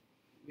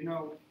 You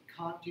know,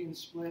 Kantian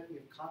split, we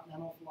have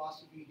continental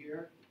philosophy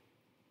here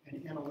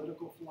and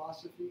analytical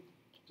philosophy.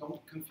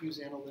 Don't confuse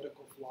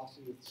analytical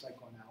philosophy with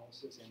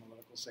psychoanalysis,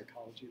 analytical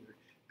psychology.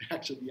 They're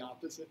actually the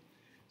opposite.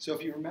 So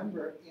if you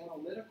remember,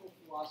 analytical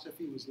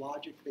philosophy was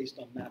logic based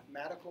on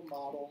mathematical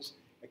models,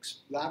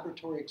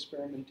 laboratory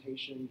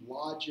experimentation,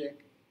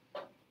 logic,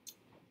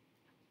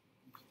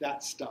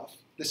 that stuff.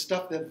 The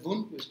stuff that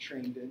Wundt was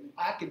trained in,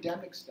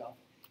 academic stuff.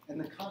 And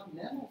the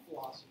continental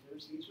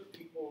philosophers, these were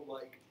people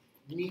like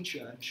Nietzsche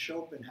and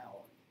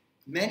Schopenhauer,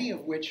 many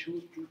of which,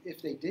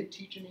 if they did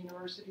teach in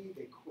university,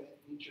 they quit.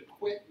 Nietzsche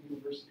quit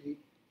university.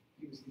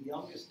 He was the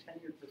youngest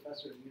tenured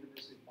professor at the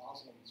University of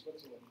Basel in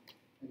Switzerland.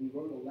 And he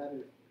wrote a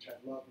letter, which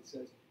I love, that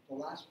says, the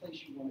last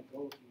place you want to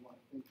go if you want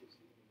to think is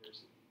the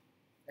university.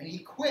 And he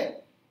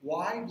quit.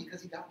 Why?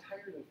 Because he got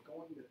tired of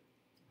going to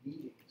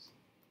meetings.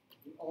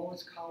 All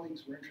his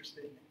colleagues were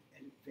interested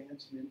in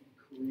advancement,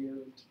 career,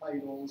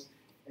 titles,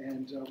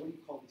 and what do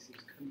you call these things?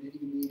 Committee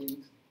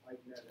meetings.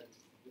 I've read it.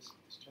 This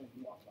turned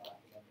me off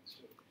about academics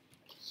too.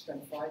 I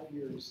spent 5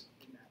 years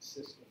in that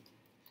system.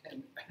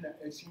 And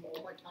it seemed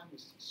all my time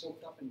was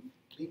soaked up in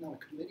being on a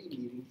committee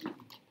meeting, eating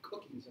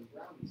cookies and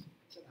brownies.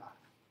 I said, I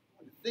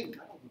want to think,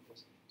 I don't want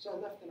this. So I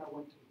left and I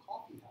went to the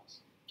coffee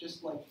house,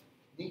 just like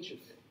Nietzsche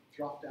did,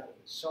 dropped out of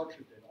it,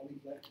 Sartre did, all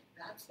these letters.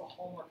 That's the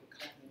hallmark of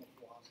continental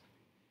philosophy.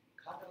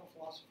 Continental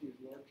philosophy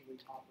largely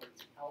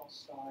operates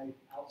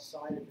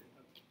outside of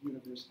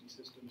university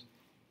systems.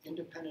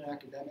 Independent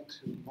academics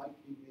who might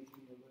be making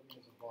their living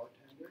as a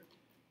bartender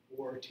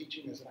or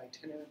teaching as an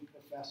itinerant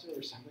professor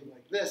or something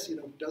like this,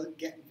 doesn't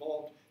get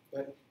involved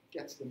but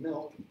gets the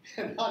milk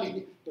and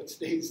honey but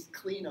stays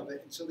clean of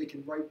it, and so they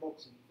can write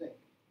books and think.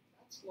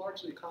 That's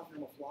largely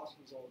continental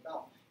philosophy is all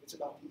about. It's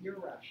about the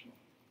irrational.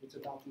 It's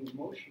about the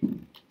emotional,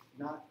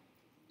 not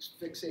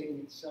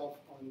fixating itself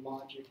on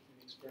logic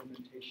and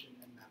experimentation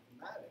and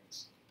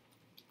mathematics.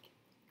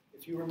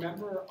 If you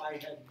remember, I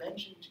had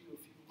mentioned to you a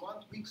few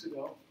weeks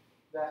ago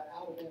that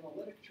out of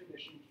analytic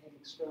tradition came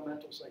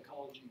experimental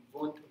psychology,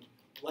 Wundt,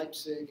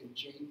 Leipzig, and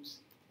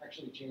James.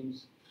 Actually,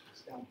 James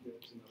is down here.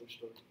 It's another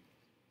story.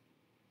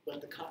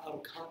 But out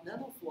of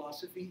continental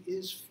philosophy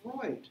is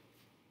Freud.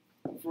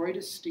 Freud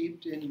is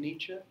steeped in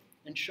Nietzsche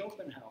and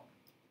Schopenhauer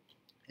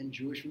and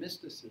Jewish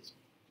mysticism.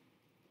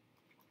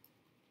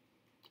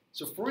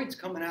 So Freud's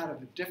coming out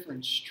of a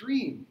different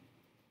stream.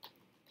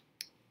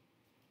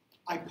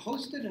 I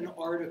posted an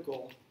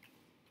article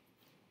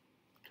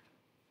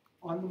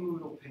on the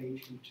Moodle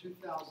page from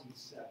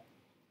 2007.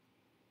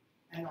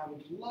 And I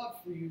would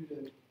love for you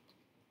to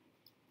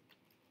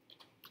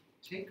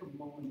take a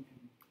moment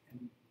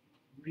and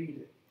read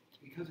it,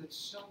 because it's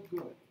so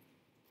good.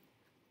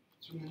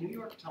 It's from the New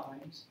York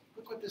Times.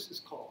 Look what this is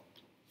called.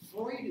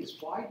 Freud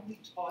is widely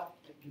taught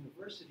at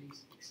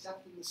universities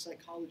except in the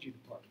psychology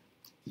department.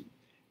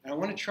 And I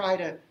want to try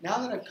to, now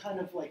that I've kind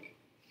of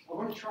I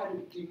want to try to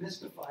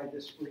demystify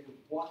this for you,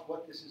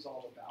 what this is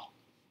all about.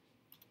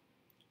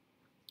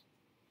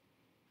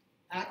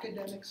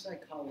 Academic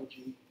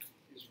psychology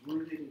is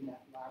rooted in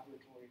that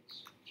laboratory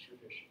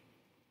tradition.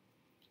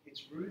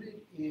 It's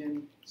rooted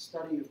in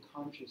study of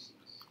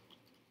consciousness.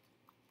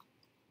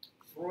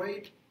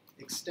 Freud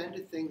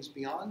extended things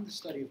beyond the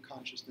study of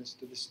consciousness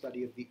to the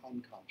study of the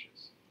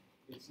unconscious.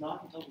 It's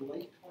not until the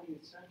late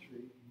 20th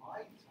century, in my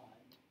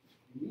time,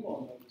 and you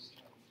all know this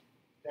term,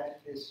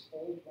 that this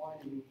old wine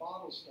in new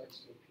bottles starts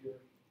to appear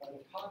by the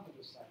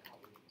cognitive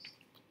psychologists.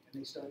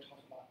 And they start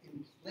talking about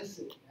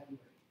implicit memory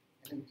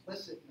and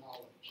implicit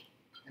knowledge.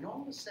 And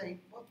all of us say,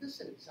 well, this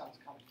sounds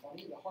kind of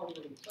funny. The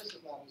Harvard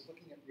Implicit Lab is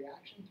looking at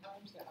reaction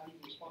times to how you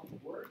respond to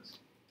words.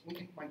 And we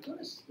think, my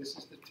goodness, this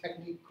is the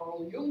technique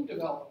Carl Jung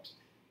developed.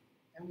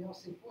 And we all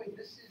say, boy,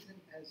 this isn't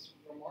as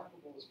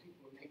remarkable as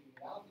people are making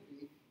it out to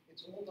be.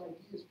 It's old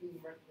ideas being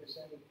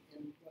represented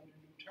under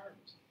new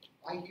terms.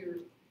 I hear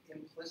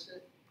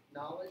implicit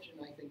knowledge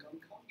and I think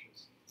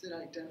unconscious. It's an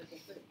identical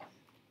thing.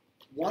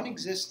 One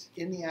exists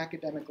in the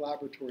academic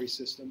laboratory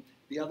system,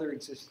 the other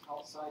exists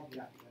outside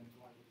the academic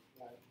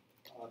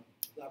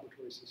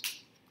laboratory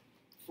system.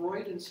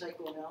 Freud and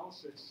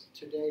psychoanalysis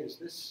today is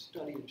this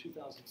study in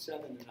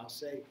 2007, and I'll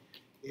say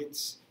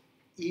it's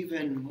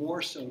even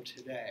more so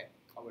today,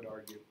 I would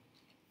argue.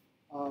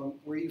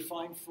 Where you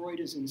find Freud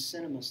is in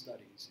cinema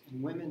studies,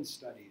 in women's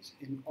studies,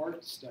 in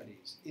art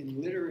studies,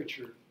 in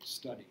literature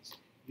studies,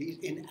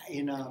 in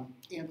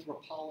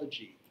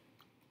anthropology.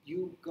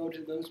 You go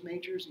to those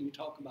majors and you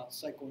talk about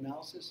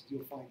psychoanalysis,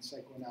 you'll find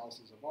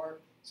psychoanalysis of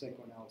art,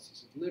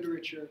 psychoanalysis of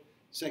literature,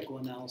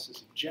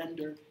 psychoanalysis of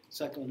gender,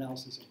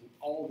 psychoanalysis of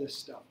all this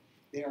stuff.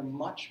 They are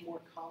much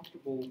more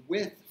comfortable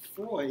with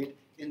Freud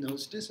in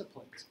those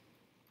disciplines.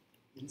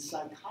 In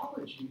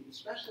psychology,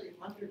 especially at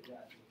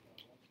undergraduate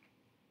level,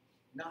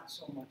 not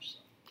so much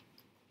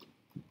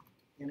so.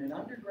 In an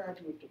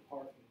undergraduate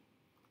department,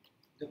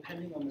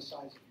 depending on the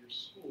size of your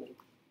school,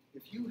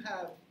 if you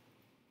have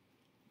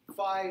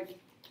 5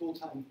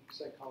 full-time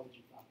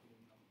psychology faculty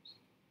members,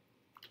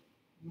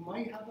 you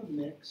might have a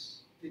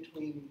mix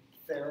between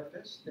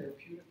therapists,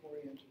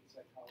 therapeutic-oriented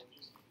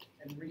psychologists,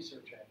 and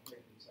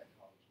research-oriented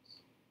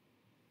psychologists.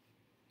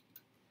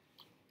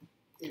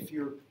 If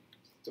your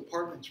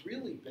department's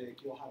really big,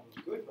 you'll have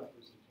a good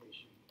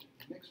representation,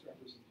 mixed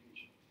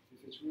representation.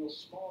 If it's real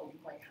small, you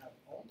might have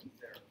only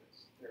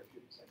therapists,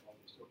 therapeutic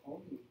psychologists, or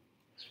only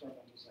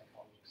experimental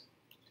psychologists.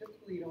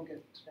 Typically, you don't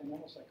get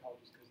experimental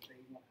psychologists because they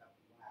don't have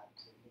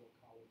labs, and little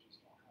colleges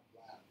don't have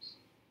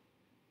labs.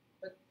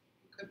 But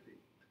it could be.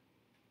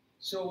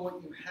 So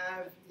what you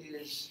have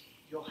is,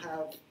 you'll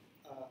have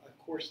a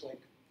course like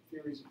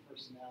Theories of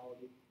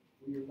Personality,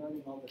 where you're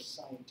learning all this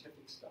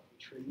scientific stuff, the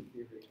trait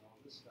theory and all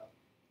this stuff.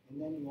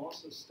 And then you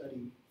also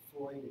study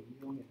Freud and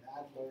Jung and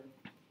Adler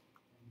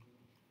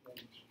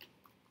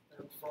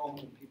and Fromm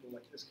and people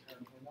like this,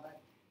 Karen Horney.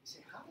 You say,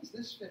 how does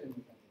this fit in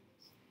with any of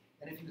this?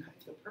 And if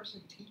the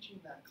person teaching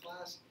that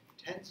class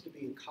tends to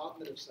be a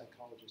cognitive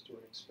psychologist or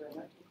an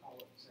experimental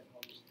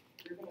psychologist,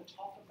 you're going to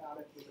talk about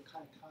it with a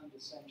kind of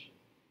condescension.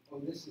 Oh,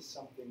 this is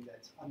something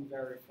that's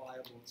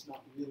unverifiable. It's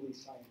not really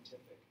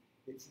scientific.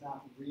 It's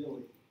not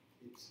really.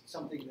 It's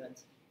something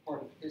that's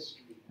part of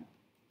history now.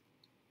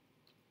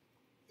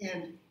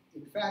 And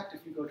in fact,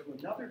 if you go to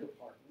another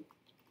department,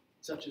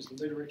 such as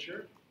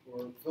literature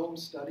or film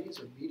studies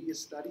or media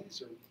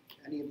studies or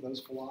any of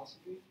those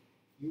philosophies,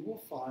 you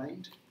will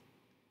find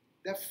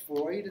that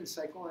Freud and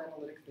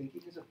psychoanalytic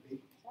thinking is a big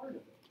part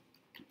of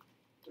it.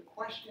 The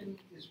question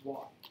is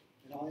why?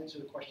 And I'll answer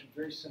the question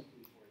very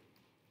simply for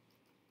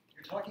you.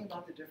 You're talking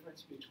about the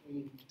difference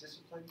between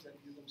disciplines that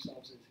view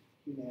themselves as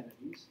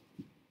humanities,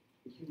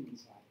 the human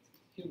sciences,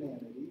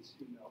 humanities,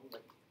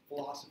 like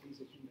philosophies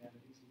of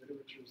humanities,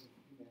 literatures of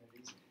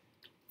humanities,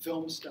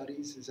 film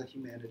studies is a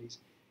humanities.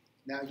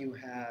 Now you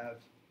have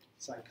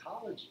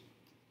psychology.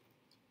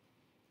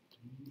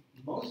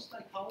 Most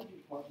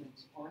psychology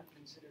departments aren't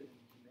considered in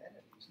the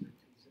humanities, they're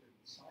considered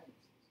in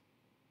sciences.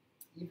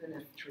 Even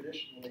if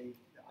traditionally,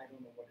 I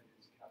don't know what it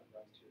is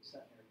categorized here,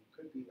 seminary, it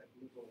could be like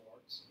liberal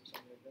arts or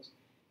something like this.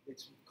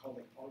 It's called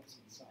like arts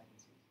and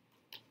sciences.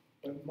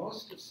 But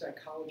most of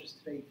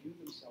psychologists today view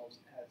themselves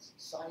as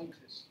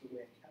scientists the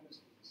way a chemist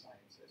is a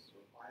scientist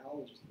or a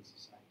biologist is a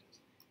scientist.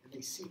 And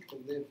they seek to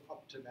live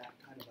up to that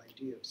kind of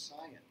idea of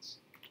science.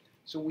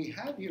 So we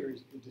have here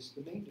is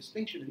the main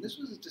distinction, and this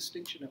was a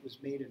distinction that was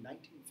made in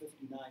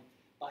 1959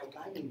 by a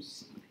guy named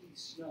C.P.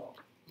 Snow,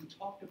 who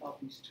talked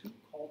about these 2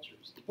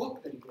 cultures. The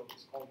book that he wrote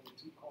is called The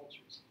 2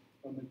 Cultures,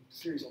 from a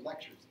series of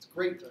lectures. It's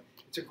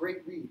a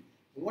great read.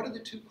 And what are the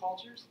 2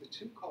 cultures? The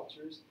 2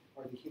 cultures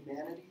are the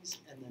humanities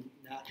and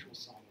the natural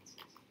sciences.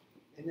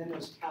 And then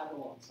there's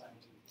tag-along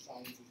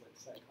sciences like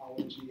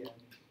psychology and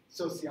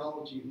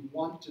sociology who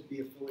want to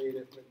be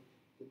affiliated with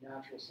the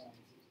natural sciences.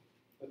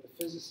 But the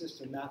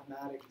physicists and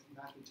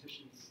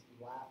mathematicians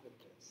laugh at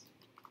this.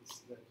 It's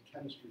the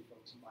chemistry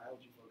folks and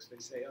biology folks, they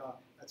say, oh,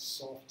 that's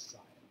soft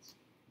science.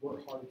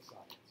 We're hard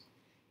science.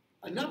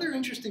 Another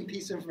interesting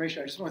piece of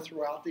information I just want to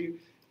throw out there,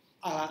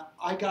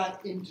 I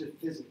got into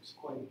physics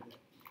quite a bit.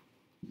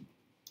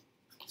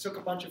 Took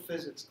a bunch of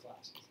physics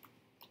classes,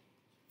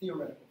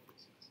 theoretical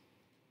physics.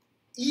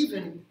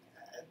 Even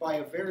by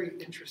a very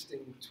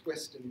interesting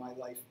twist in my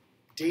life,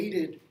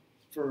 dated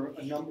for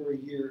a number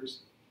of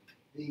years,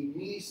 the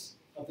niece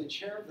of the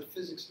chair of the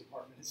physics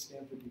department at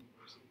Stanford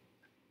University,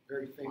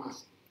 very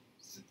famous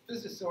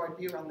physicist. So I'd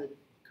be around the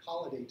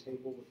holiday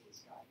table with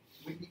this guy.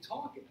 We'd be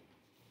talking.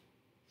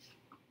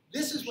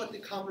 This is what the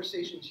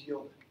conversations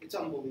yield. It's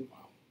unbelievable.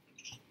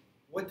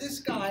 What this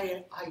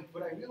guy,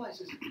 what I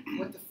realize is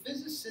what the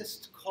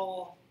physicists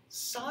call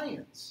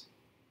science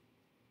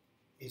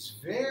is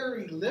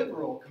very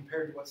liberal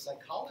compared to what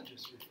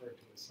psychologists refer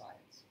to as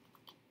science.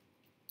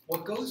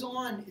 What goes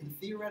on in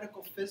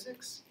theoretical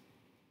physics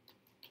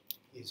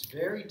is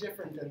very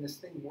different than this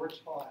thing we're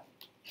taught,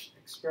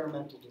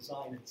 experimental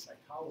design in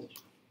psychology.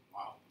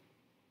 Wow.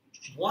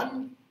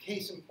 One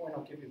case in point,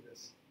 I'll give you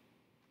this.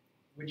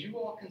 Would you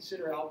all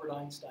consider Albert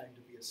Einstein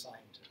to be a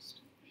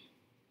scientist?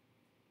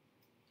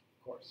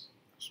 Of course.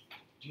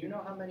 Do you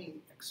know how many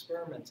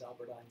experiments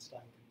Albert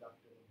Einstein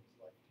conducted in his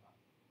lifetime?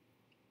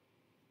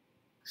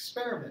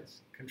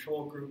 Experiments,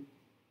 control group,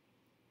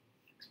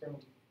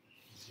 experiment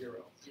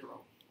 0.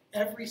 0.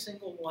 Every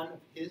single one of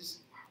his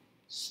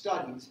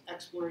studies,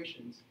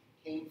 explorations,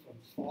 came from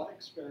thought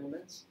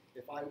experiments.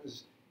 If I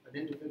was an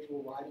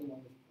individual riding on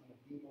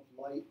a beam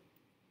of light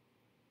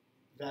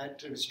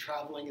that was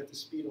traveling at the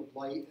speed of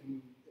light,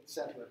 and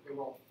etc., they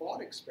were all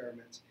thought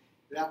experiments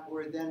that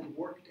were then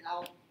worked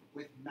out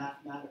with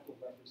mathematical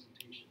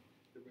representation.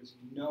 There was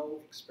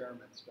no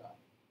experiments done.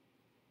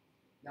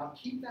 Now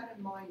keep that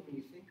in mind when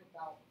you think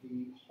about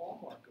the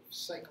hallmark of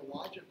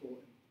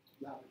psychological and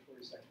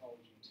laboratory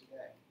psychology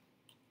today.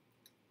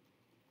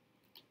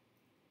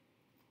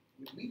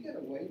 Would we get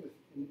away with,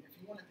 if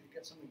you wanted to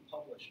get something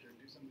published or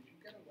do something, would you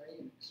get away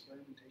in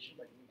experimentation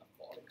by doing a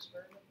thought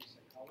experiment in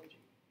psychology?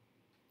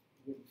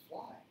 It wouldn't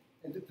fly.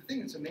 And the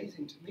thing that's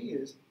amazing to me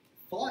is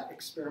thought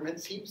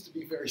experiment seems to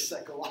be very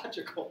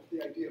psychological,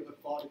 the idea of a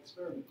thought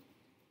experiment.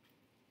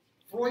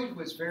 Freud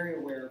was very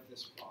aware of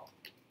this problem.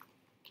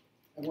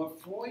 And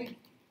what Freud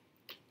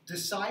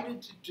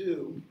decided to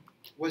do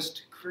was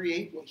to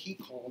create what he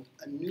called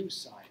a new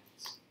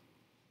science.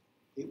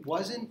 It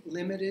wasn't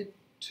limited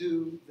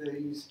to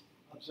these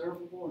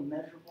observable and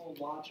measurable,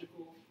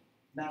 logical,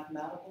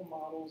 mathematical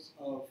models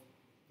of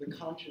the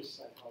conscious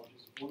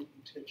psychologists, Wundt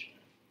and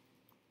Titchener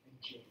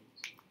and James.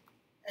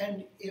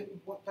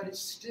 But it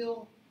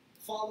still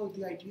followed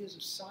the ideas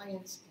of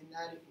science in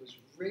that it was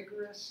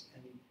rigorous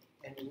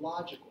and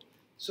logical.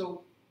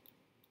 So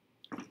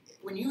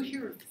when you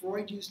hear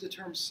Freud use the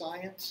term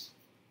science,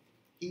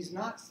 he's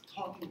not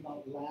talking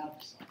about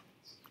lab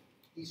science.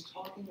 He's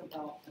talking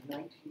about a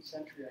 19th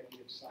century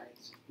idea of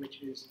science,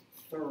 which is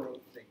thorough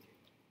thinking.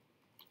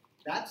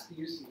 That's the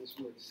use of this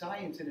word.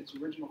 Science, in its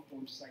original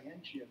form,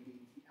 scientia,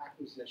 means the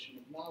acquisition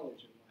of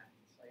knowledge in Latin,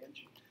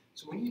 scientia.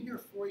 So when you hear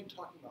Freud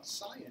talking about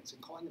science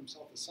and calling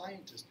himself a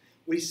scientist,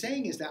 what he's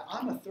saying is that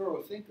I'm a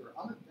thorough thinker.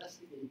 I'm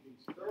investigating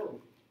things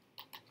thoroughly.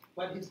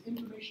 But his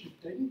information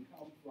didn't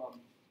come from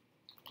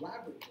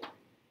laboratory.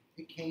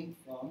 It came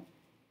from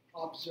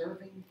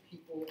observing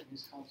people in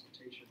his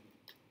consultation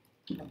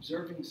room,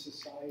 observing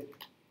society.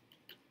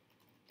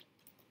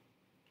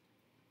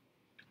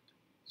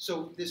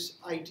 So this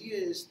idea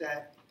is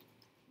that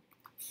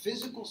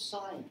physical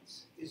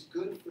science is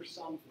good for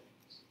some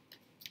things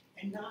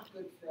and not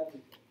good for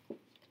everything.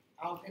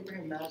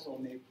 Abraham Maslow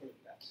may have put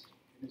it best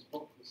in his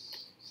book, The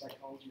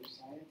Psychology of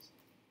Science.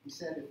 He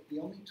said, if the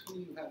only tool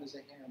you have is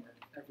a hammer,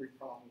 every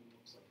problem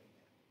looks like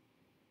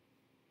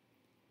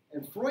a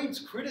nail. And Freud's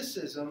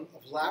criticism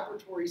of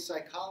laboratory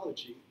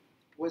psychology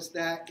was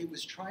that it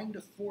was trying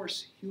to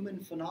force human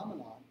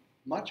phenomenon,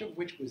 much of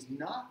which was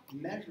not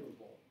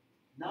measurable,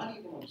 not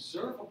even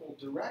observable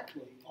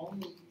directly,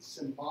 only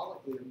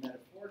symbolically or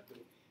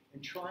metaphorically,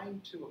 and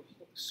trying to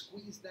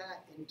squeeze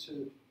that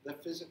into the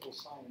physical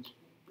science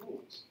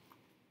rules.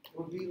 It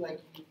would be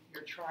like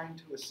you're trying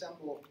to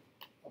assemble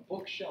a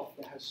bookshelf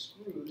that has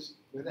screws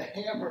with a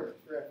hammer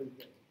for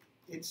everything.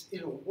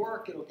 It'll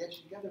work, it'll get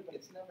you together, but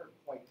it's never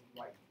quite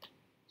right.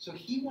 So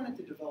he wanted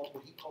to develop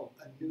what he called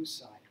a new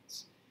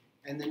science.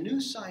 And the new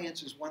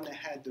science is one that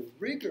had the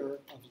rigor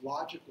of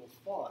logical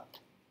thought,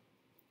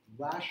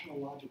 rational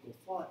logical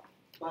thought,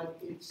 but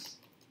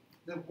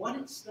what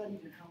it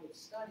studied and how it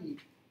studied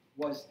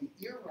was the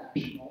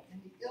irrational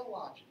and the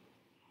illogical.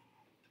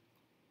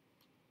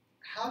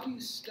 How do you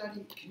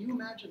study, can you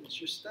imagine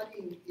this? You're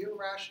studying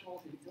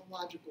irrational and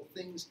illogical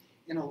things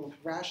in a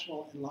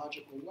rational and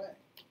logical way.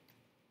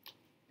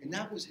 And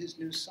that was his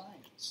new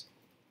science.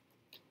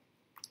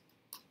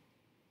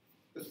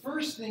 The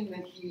first thing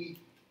that okay,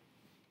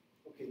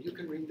 you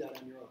can read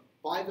that on your own.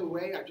 By the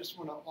way, I just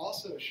want to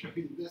also show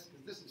you this,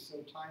 because this is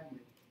so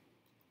timely.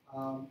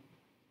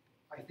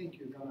 I think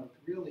you're going to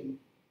really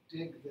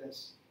dig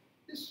this.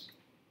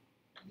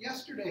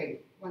 Yesterday,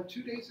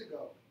 2 days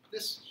ago,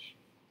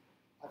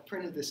 I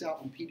printed this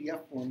out in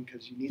PDF form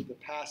because you need the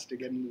pass to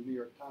get into the New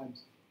York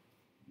Times.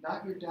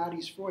 Not Your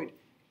Daddy's Freud.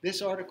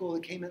 This article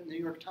that came in the New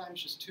York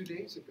Times just 2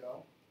 days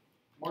ago,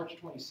 March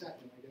 22nd,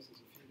 I guess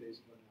it's a few days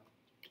ago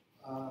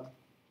now.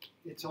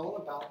 It's all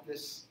about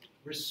this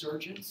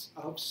resurgence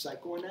of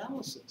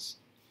psychoanalysis.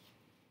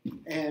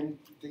 And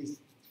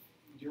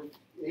your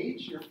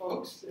age, your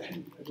folks,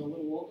 and a little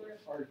older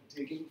are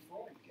digging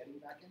Freud, getting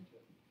back into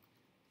it.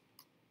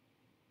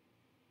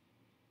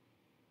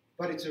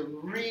 But it's a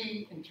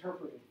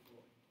reinterpreted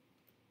Freud.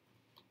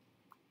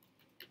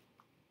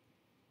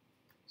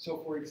 So,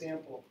 for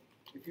example,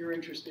 if you're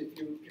interested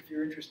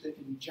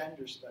in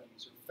gender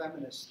studies or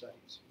feminist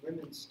studies,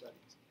 women's studies,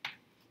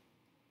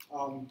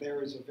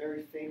 there is a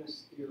very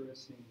famous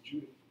theorist named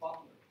Judith Butler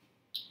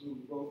who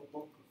wrote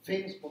a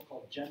famous book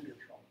called Gender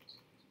Troubles,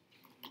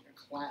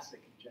 a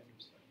classic in gender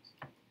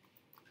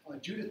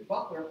studies. Judith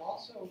Butler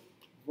also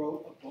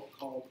wrote a book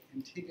called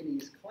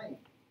Antigone's Claim.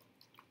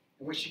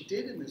 And what she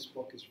did in this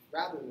book is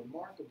rather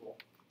remarkable.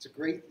 It's a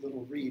great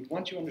little read.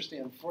 Once you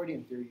understand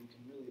Freudian theory, you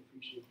can really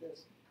appreciate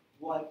this.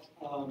 What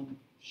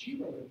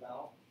she wrote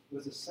about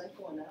was a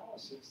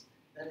psychoanalysis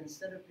that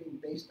instead of being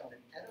based on an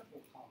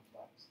Oedipal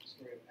complex, the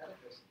story of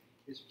Oedipus,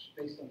 is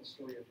based on the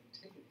story of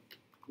Antigone,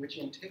 which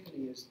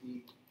Antigone is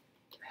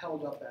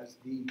held up as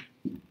the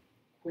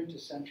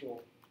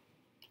quintessential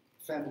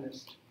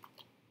feminist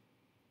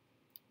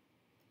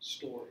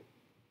story.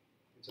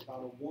 It's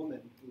about a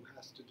woman who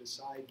has to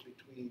decide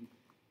between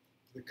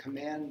the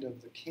command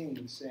of the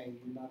king saying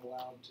you're not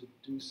allowed to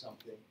do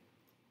something,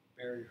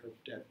 bury her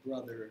dead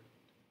brother,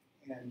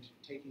 and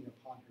taking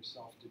upon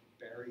herself to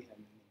bury him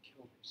and then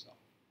kill herself.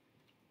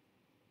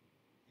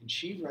 And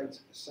she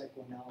writes a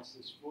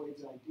psychoanalysis,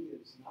 Freud's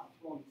ideas, not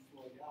throwing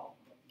Freud out,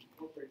 but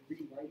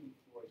rewriting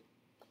Freud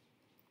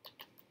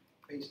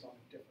based on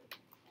a different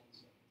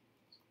concept.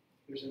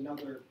 There's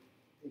another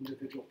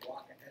individual,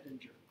 Blocker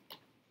Edinger,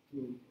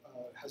 who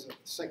has a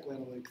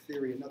psychoanalytic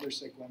theory, another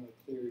psychoanalytic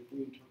theory,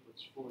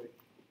 reinterprets Freud.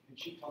 And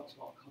she talks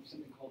about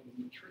something called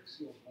the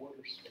matrixial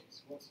border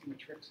space. What's the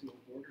matrixial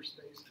border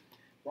space?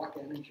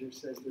 Blocker Edinger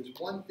says there's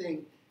one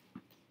thing,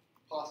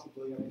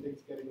 possibly, I mean,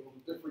 things getting a little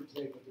different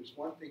today, but there's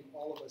one thing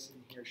all of us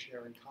in here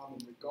share in common,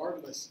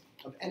 regardless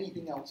of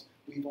anything else.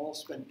 We've all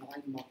spent 9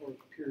 months or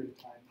a period of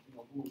time in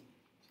a womb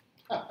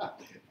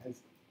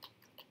as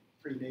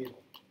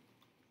prenatal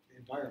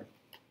environment.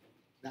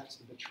 That's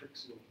the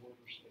matrixial border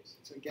space.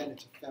 It's a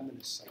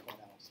feminist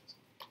psychoanalysis.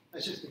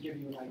 That's just to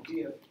give you an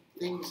idea of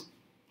things.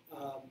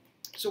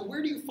 So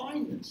where do you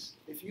find this?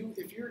 If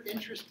you're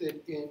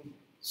interested in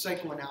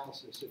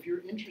psychoanalysis, if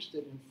you're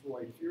interested in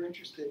Freud, if you're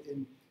interested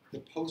in the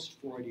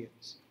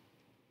post-Freudians,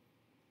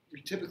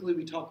 typically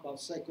we talk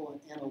about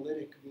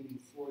psychoanalytic, meaning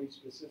Freud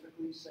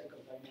specifically,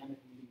 psychodynamic,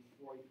 meaning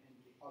Freud and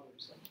the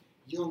others. Like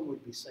Jung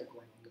would be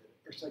psychoanalytic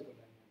or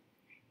psychodynamic.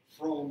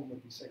 Fromm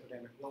would be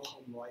psychodynamic.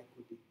 Wilhelm Reich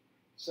would be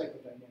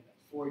psychodynamic.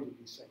 Freud would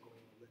be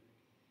psychoanalytic.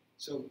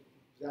 So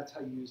that's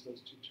how you use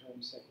those two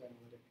terms,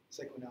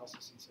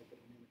 psychoanalysis and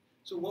psychodynamic.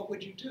 So what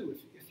would you do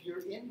if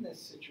you're in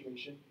this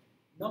situation?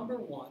 Number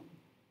one,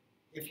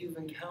 if you've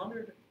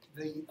encountered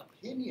the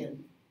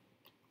opinion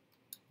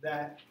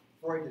that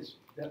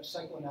that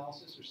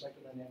psychoanalysis or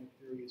psychodynamic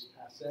theory is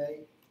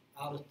passé,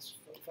 out of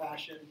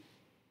fashion,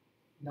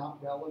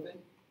 not relevant,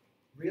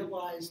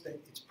 realize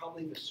that it's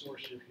probably the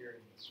source you're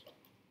hearing this from.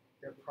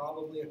 They're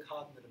probably a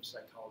cognitive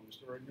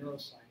psychologist or a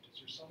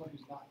neuroscientist or someone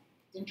who's not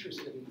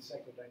interested in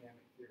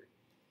psychodynamic theory.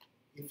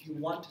 If you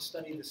want to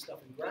study this stuff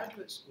in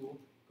graduate school,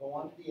 go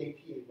onto the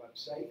APA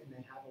website and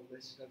they have a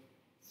list of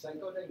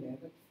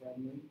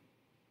psychodynamic-friendly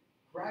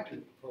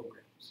graduate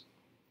programs.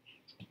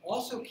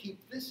 Also keep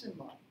this in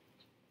mind.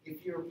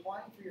 If you're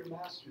applying for your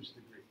master's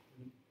degree,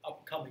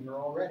 upcoming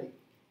or already,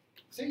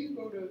 say you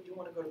want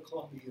to go to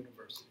Columbia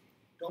University.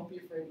 Don't be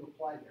afraid to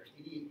apply there.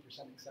 88%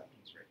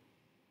 acceptance rate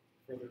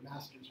for their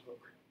master's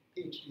program.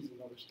 PhD is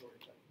another story,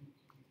 but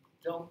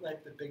don't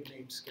let the big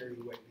names scare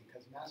you away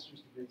because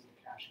master's degree is the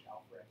cash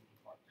cow for any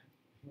department.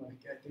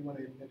 They want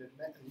to admit as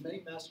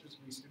many master's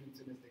degree students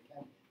in as they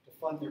can to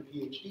fund their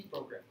PhD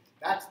program.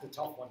 That's the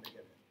tough one to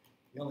get in.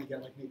 You only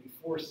get like maybe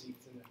 4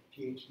 seats in the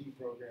PhD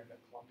program at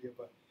Columbia,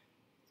 but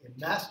in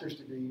master's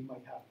degree, you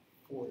might have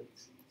 40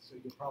 seats. So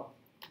you'll probably,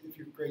 if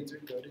your grades are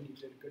good and you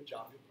did a good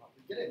job, you'll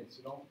probably get in.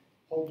 So don't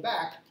hold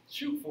back,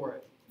 shoot for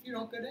it. If you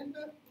don't get in,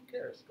 who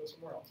cares? Go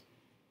somewhere else.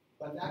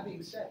 But that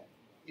being said,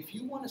 if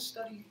you want to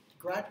study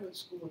graduate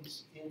school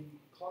in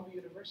Columbia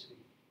University,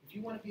 if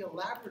you want to be a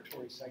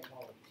laboratory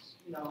psychologist,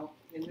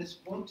 in this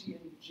Wundtian,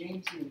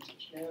 Jamesian,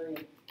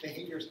 Tichnerian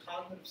behaviorist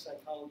cognitive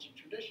psychology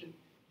tradition,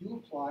 you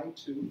apply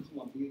to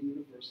Columbia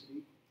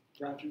University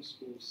Graduate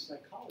School of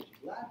Psychology,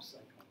 lab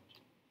psychology.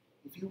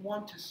 If you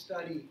want to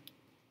study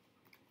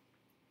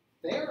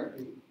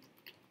therapy,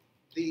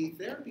 the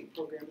therapy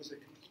program is a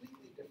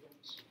completely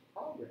different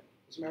program.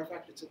 As a matter of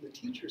fact, it's in the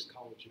Teachers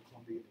College at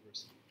Columbia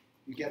University.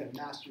 You get a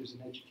master's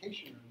in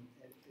education or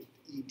an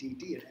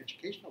EDD, an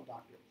educational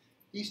doctorate.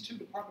 These two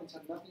departments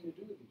have nothing to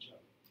do with each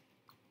other.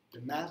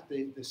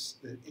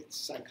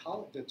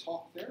 The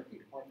talk therapy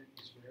department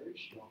is very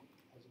strong,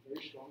 has a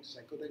very strong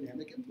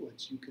psychodynamic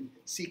influence. You can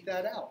seek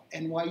that out.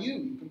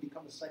 NYU, you can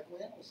become a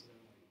psychoanalyst at NYU.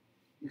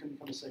 You can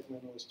become a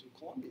psychoanalyst at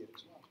Columbia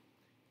as well.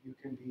 You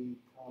can be, you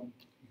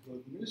go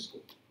to the New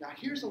School. Now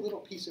here's a little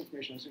piece of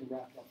information I was going to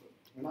wrap up with.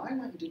 When I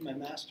went and did my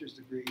master's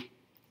degree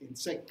in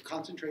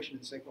concentration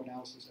in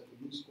psychoanalysis at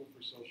the New School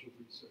for Social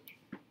Research,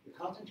 the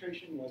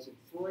concentration was in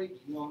Freud,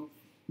 Jung,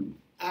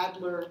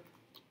 Adler,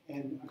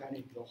 and a guy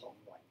named Wilhelm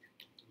Reich.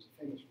 He was a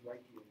famous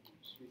Reichian who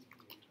was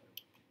recently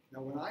retired.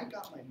 Now, when I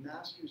got my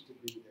master's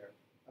degree there,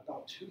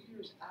 about 2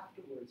 years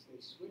afterwards, they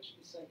switched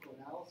the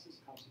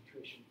psychoanalysis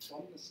concentration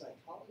from the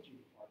psychology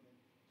department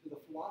to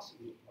the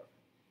philosophy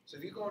department. So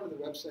if you go to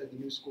the website of the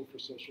New School for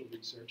Social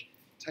Research,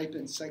 type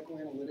in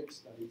psychoanalytic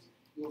studies,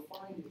 you'll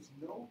find it's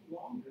no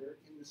longer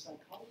in the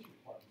psychology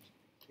department.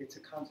 It's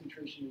a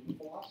concentration in the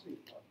philosophy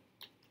department.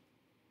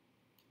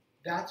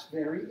 That's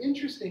very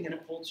interesting, and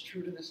it holds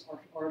true to this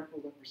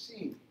article that we're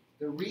seeing.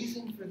 The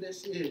reason for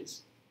this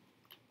is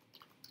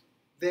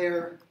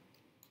their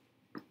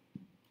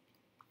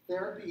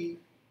therapy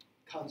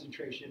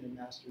concentration in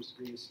master's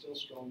degree is still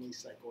strongly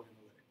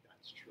psychoanalytic.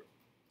 That's true.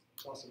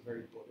 It's also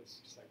very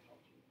Buddhist psychology.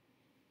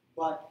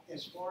 But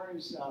as far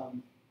as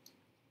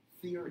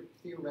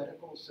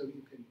theoretical, so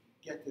you can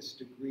get this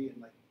degree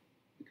and like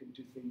you can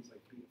do things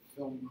like be a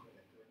film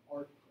critic or an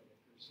art critic,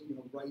 or so,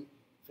 write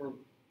for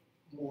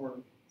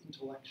more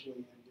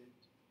intellectually ended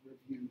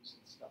reviews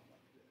and stuff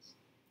like this.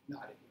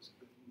 Not it was a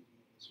good movie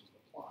and this was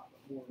the plot,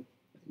 but more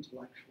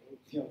intellectual,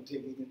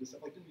 digging into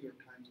stuff like the New York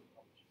Times will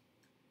publish.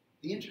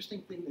 The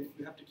interesting thing that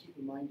you have to keep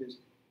in mind is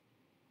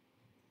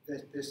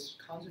that this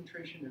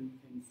concentration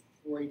in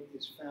Freud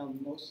is found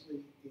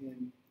mostly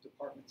in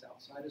departments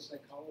outside of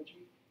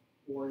psychology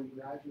or in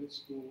graduate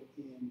school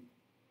in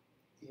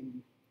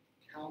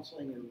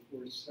counseling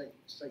or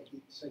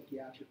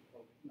psychiatric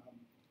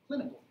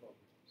clinical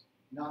programs,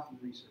 not in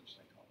research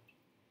psychology.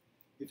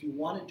 If you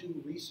want to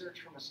do research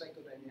from a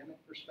psychodynamic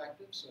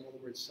perspective, so in other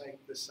words,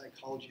 the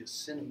psychology of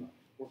cinema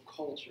or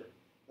culture,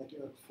 like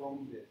Eric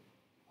Fromm did,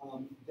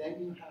 then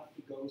you have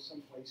to go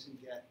someplace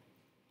and get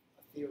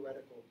a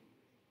theoretical degree.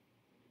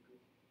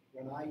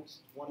 When I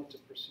wanted to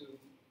pursue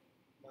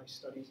my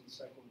studies in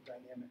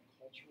psychodynamic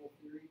cultural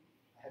theory,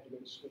 I had to go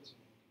to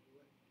Switzerland to do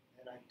it.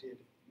 And I did,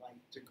 my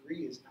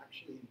degree is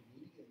actually in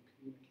media and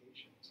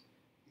communications.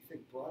 You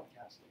think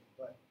broadcasting,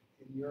 but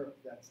in Europe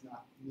that's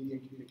not,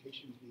 media and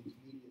communications means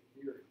media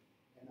theory.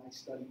 And I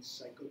studied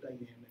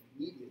psychodynamic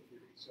media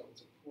theory. So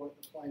it's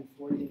applying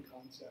Freudian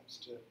concepts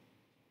to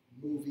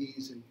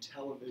movies and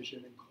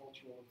television and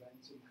cultural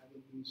events and how the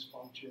news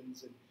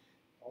functions and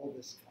all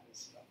this kind of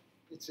stuff.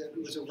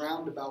 It was a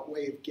roundabout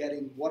way of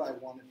getting what I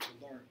wanted to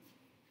learn.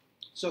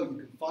 So you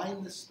can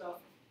find this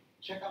stuff.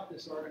 Check out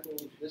this article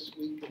this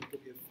week and it'll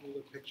give you a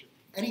fuller picture.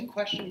 Any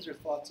questions or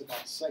thoughts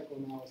about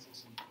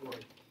psychoanalysis and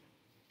Freud?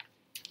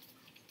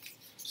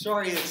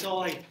 Sorry,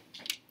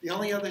 the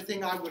only other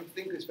thing I would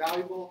think is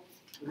valuable,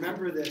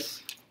 remember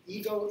this,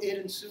 ego, id,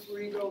 and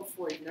superego.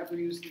 Freud never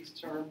used these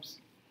terms.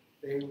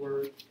 They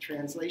were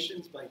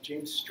translations by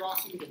James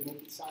Strachey to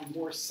make it sound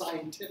more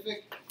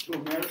scientific to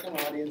American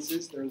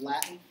audiences. They're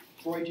Latin.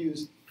 Freud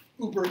used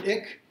über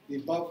ich, the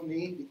above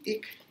me, the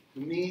ich,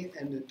 the me,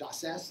 and the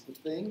das Es, the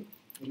thing.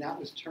 And that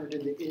was turned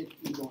into id,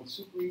 ego, and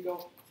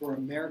superego for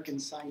American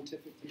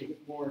scientific to make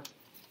it more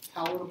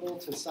palatable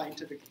to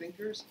scientific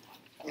thinkers.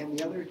 And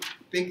the other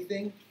big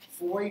thing,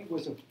 Freud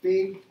was a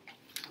big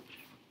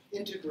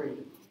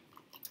integrator.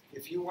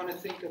 If you want to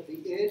think of the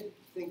id,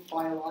 think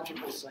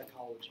biological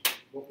psychology,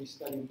 what we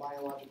study in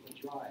biological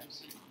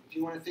drives. If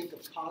you want to think of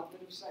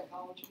cognitive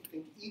psychology,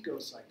 think ego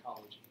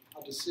psychology,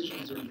 how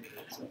decisions are made,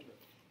 etc.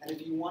 And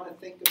if you want to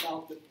think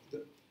about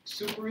the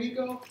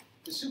superego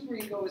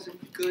is a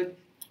good,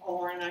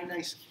 oh, aren't I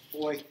nice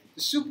boy?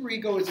 The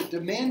superego is a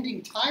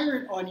demanding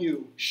tyrant on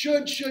you.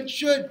 Should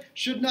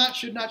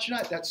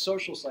not. That's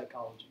social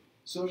psychology,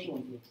 social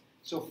influence.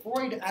 So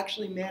Freud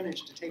actually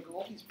managed to take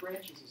all these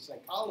branches of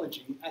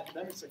psychology,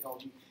 academic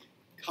psychology,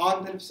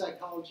 cognitive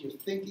psychology of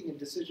thinking and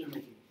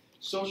decision-making,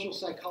 social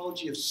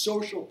psychology of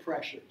social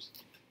pressures,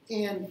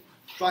 and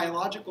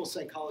biological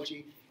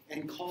psychology,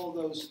 and call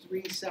those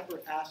three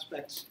separate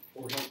aspects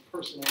or like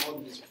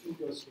personalities or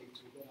ego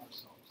states within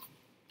ourselves.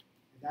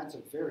 And that's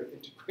a very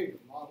integrated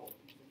model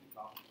if you think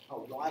about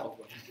how wild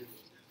what he did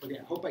was. Okay,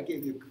 I hope I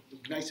gave you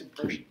a nice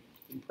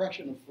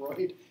impression of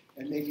Freud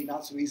and maybe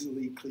not so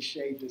easily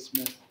cliche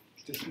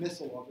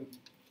dismissal of him,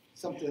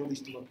 something at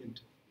least to look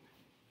into.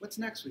 What's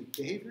next week?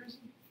 Behaviorism?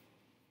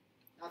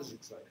 Not as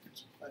exciting,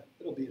 but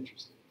it'll be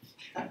interesting.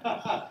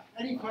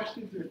 Any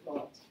questions or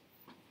thoughts?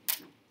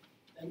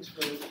 Thanks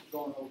for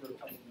going over a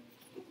couple minutes.